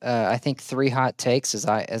us, I think, 3 hot takes as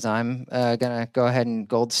I'm going to go ahead and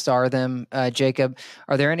gold star them. Jacob,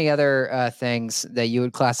 are there any other things that you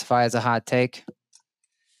would classify as a hot take?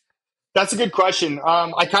 That's a good question.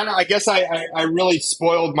 I guess I really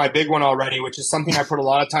spoiled my big one already, which is something I put a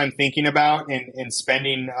lot of time thinking about and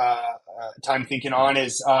spending time thinking on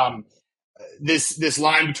is this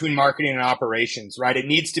line between marketing and operations, right? It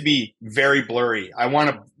needs to be very blurry. I want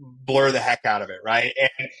to blur the heck out of it, right?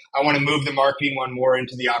 And I want to move the marketing one more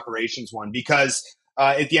into the operations one because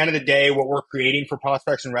at the end of the day, what we're creating for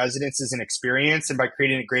prospects and residents is an experience. And by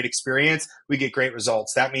creating a great experience, we get great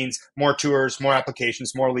results. That means more tours, more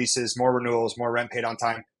applications, more leases, more renewals, more rent paid on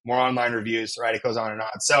time, more online reviews, right? It goes on and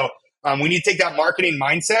on. So we need to take that marketing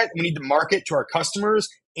mindset. We need to market to our customers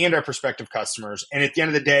and our prospective customers. And at the end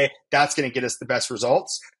of the day, that's going to get us the best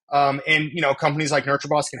results. And companies like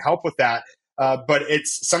NurtureBoss can help with that. But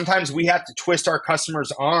it's sometimes we have to twist our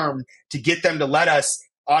customer's arm to get them to let us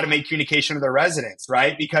automate communication with their residents,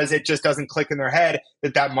 right? Because it just doesn't click in their head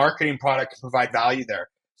that marketing product can provide value there.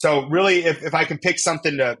 So really, if I can pick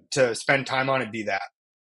something to spend time on, it'd be that.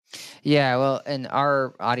 Yeah, well, and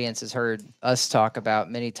our audience has heard us talk about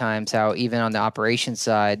many times how even on the operations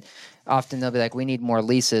side, often they'll be like, we need more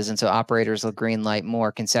leases. And so operators will green light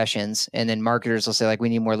more concessions. And then marketers will say like, we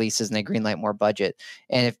need more leases, and they green light more budget.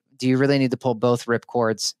 And do you really need to pull both rip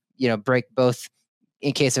cords, break both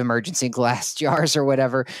in case of emergency glass jars or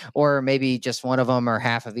whatever, or maybe just one of them or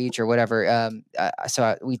half of each or whatever.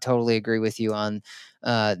 We totally agree with you on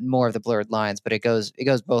more of the blurred lines, but it goes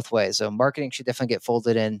both ways. So marketing should definitely get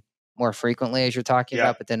folded in more frequently, as you're talking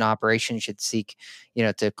about, but then operations should seek,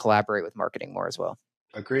 to collaborate with marketing more as well.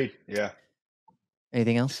 Agreed. Yeah.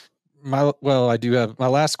 Anything else? I do have my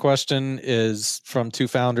last question is from two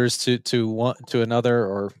founders to one to another,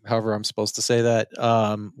 or however I'm supposed to say that.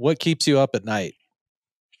 What keeps you up at night?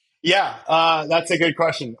 Yeah, that's a good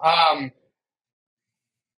question.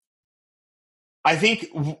 I think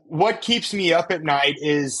what keeps me up at night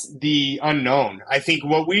is the unknown. I think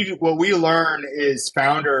what we learn as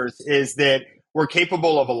founders is that we're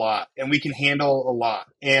capable of a lot and we can handle a lot.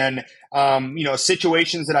 And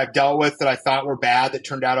situations that I've dealt with that I thought were bad that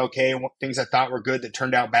turned out okay, and things I thought were good that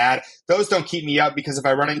turned out bad, those don't keep me up, because if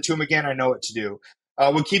I run into them again, I know what to do.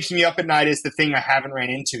 What keeps me up at night is the thing I haven't ran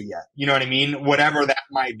into yet. You know what I mean? Whatever that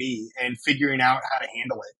might be, and figuring out how to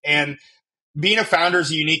handle it. And being a founder is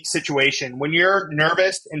a unique situation. When you're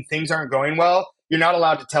nervous and things aren't going well, you're not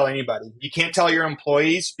allowed to tell anybody. You can't tell your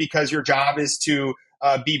employees, because your job is to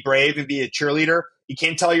be brave and be a cheerleader. You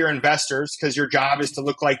can't tell your investors, because your job is to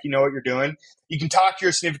look like you know what you're doing. You can talk to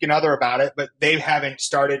your significant other about it, but they haven't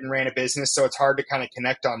started and ran a business, so it's hard to kind of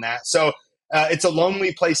connect on that. So it's a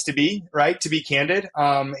lonely place to be, right? To be candid.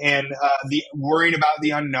 The worrying about the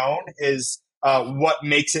unknown is what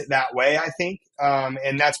makes it that way, I think.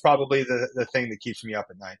 And that's probably the thing that keeps me up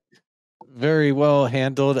at night. Very well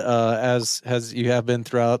handled, as you have been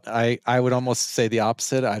throughout. I would almost say the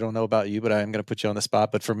opposite. I don't know about you, but I'm going to put you on the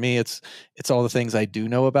spot. But for me, it's all the things I do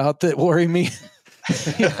know about that worry me.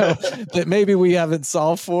 That maybe we haven't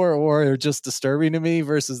solved for, or are just disturbing to me,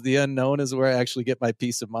 versus the unknown is where I actually get my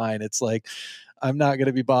peace of mind. It's like, I'm not going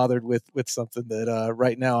to be bothered with something that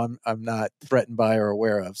right now I'm not threatened by or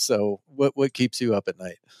aware of. So what keeps you up at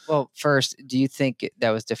night? Well, first, do you think that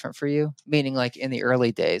was different for you? Meaning, like in the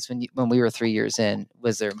early days when we were 3 years in,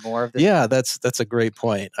 was there more of this? Yeah, that's a great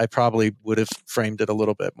point. I probably would have framed it a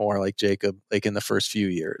little bit more like Jacob, like in the first few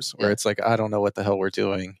years, where it's like, I don't know what the hell we're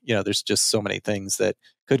doing. There's just so many things that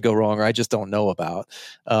could go wrong, or I just don't know about.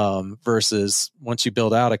 Versus once you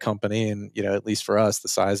build out a company, and at least for us, the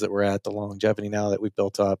size that we're at, the longevity now that we've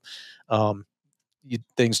built up,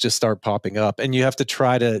 things just start popping up, and you have to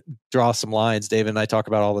try to draw some lines. David and I talk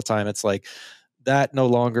about all the time. It's like, that no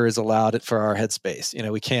longer is allowed for our headspace.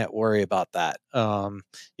 We can't worry about that.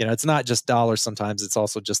 It's not just dollars. Sometimes it's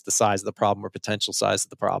also just the size of the problem, or potential size of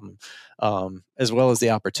the problem, as well as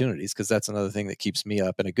the opportunities. Cause that's another thing that keeps me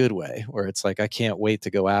up in a good way, where it's like, I can't wait to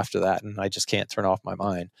go after that, and I just can't turn off my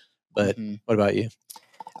mind. But What about you?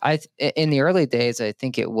 In the early days, I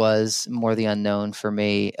think it was more the unknown for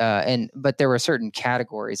me. But there were certain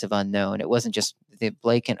categories of unknown. It wasn't just the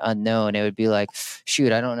blatant unknown. It would be like,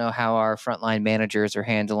 shoot, I don't know how our frontline managers are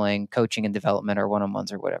handling coaching and development or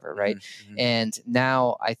one-on-ones or whatever. Right. Mm-hmm. And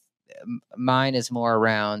now mine is more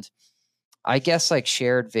around, I guess, like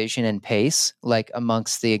shared vision and pace, like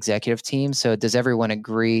amongst the executive team. So does everyone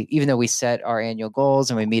agree? Even though we set our annual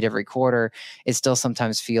goals and we meet every quarter, it still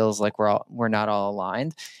sometimes feels like we're not all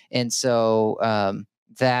aligned. And so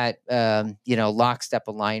lockstep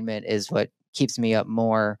alignment is what keeps me up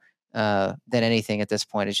more than anything at this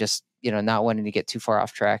point. Is just not wanting to get too far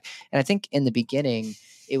off track. And I think in the beginning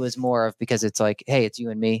it was more of, because it's like, hey, it's you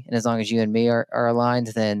and me, and as long as you and me are aligned,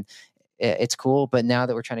 then it's cool. But now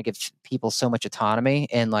that we're trying to give people so much autonomy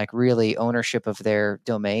and like really ownership of their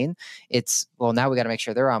domain, now we got to make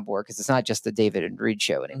sure they're on board, because it's not just the David and Reed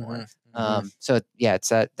show anymore. Mm-hmm. It's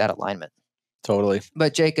that alignment. Totally.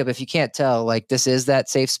 But Jacob, if you can't tell, like, this is that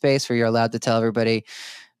safe space where you're allowed to tell everybody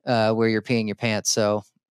where you're peeing your pants. So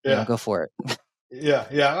go for it. Yeah.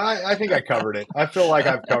 I think I covered it. I feel like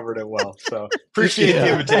I've covered it well. So appreciate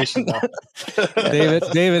the invitation,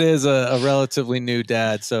 though. David is a relatively new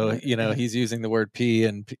dad, so he's using the word pee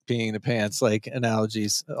and peeing the pants like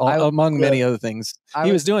analogies, among many other things.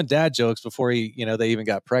 He was doing dad jokes before they even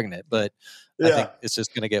got pregnant, but I think it's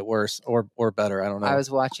just going to get worse or better. I don't know. I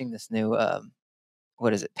was watching this new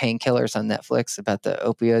what is it, Painkillers on Netflix, about the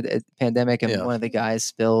opioid pandemic, and one of the guys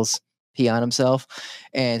spills pee on himself,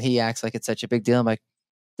 and he acts like it's such a big deal. I'm like,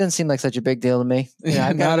 Doesn't seem like such a big deal to me.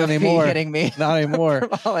 I've got Not anymore. Hitting me. Not anymore.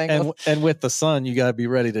 and with the sun, you got to be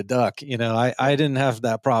ready to duck. I didn't have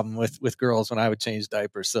that problem with girls when I would change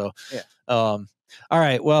diapers. So, all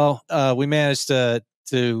right. Well, we managed to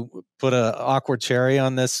put an awkward cherry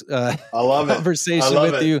on this I love conversation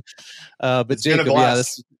with you. But it's Jacob,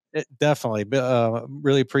 definitely.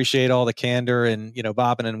 Really appreciate all the candor and,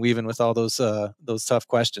 bobbing and weaving with all those tough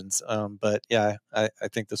questions. But yeah, I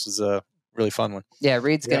think this was a really fun one. Yeah.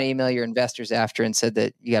 Reed's going to email your investors after and said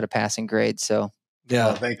that you got a passing grade. So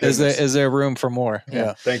yeah. Is there room for more?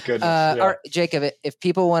 Yeah. Thank goodness. All right, Jacob, if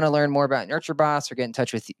people want to learn more about Nurture Boss or get in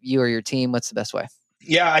touch with you or your team, what's the best way?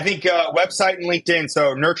 Yeah, I think website and LinkedIn.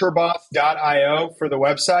 So nurtureboss.io for the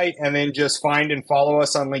website, and then just find and follow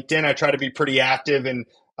us on LinkedIn. I try to be pretty active, and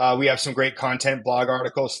we have some great content, blog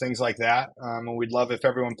articles, things like that. And we'd love if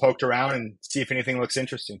everyone poked around and see if anything looks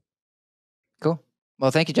interesting. Cool.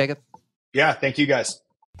 Well, thank you, Jacob. Yeah, thank you guys.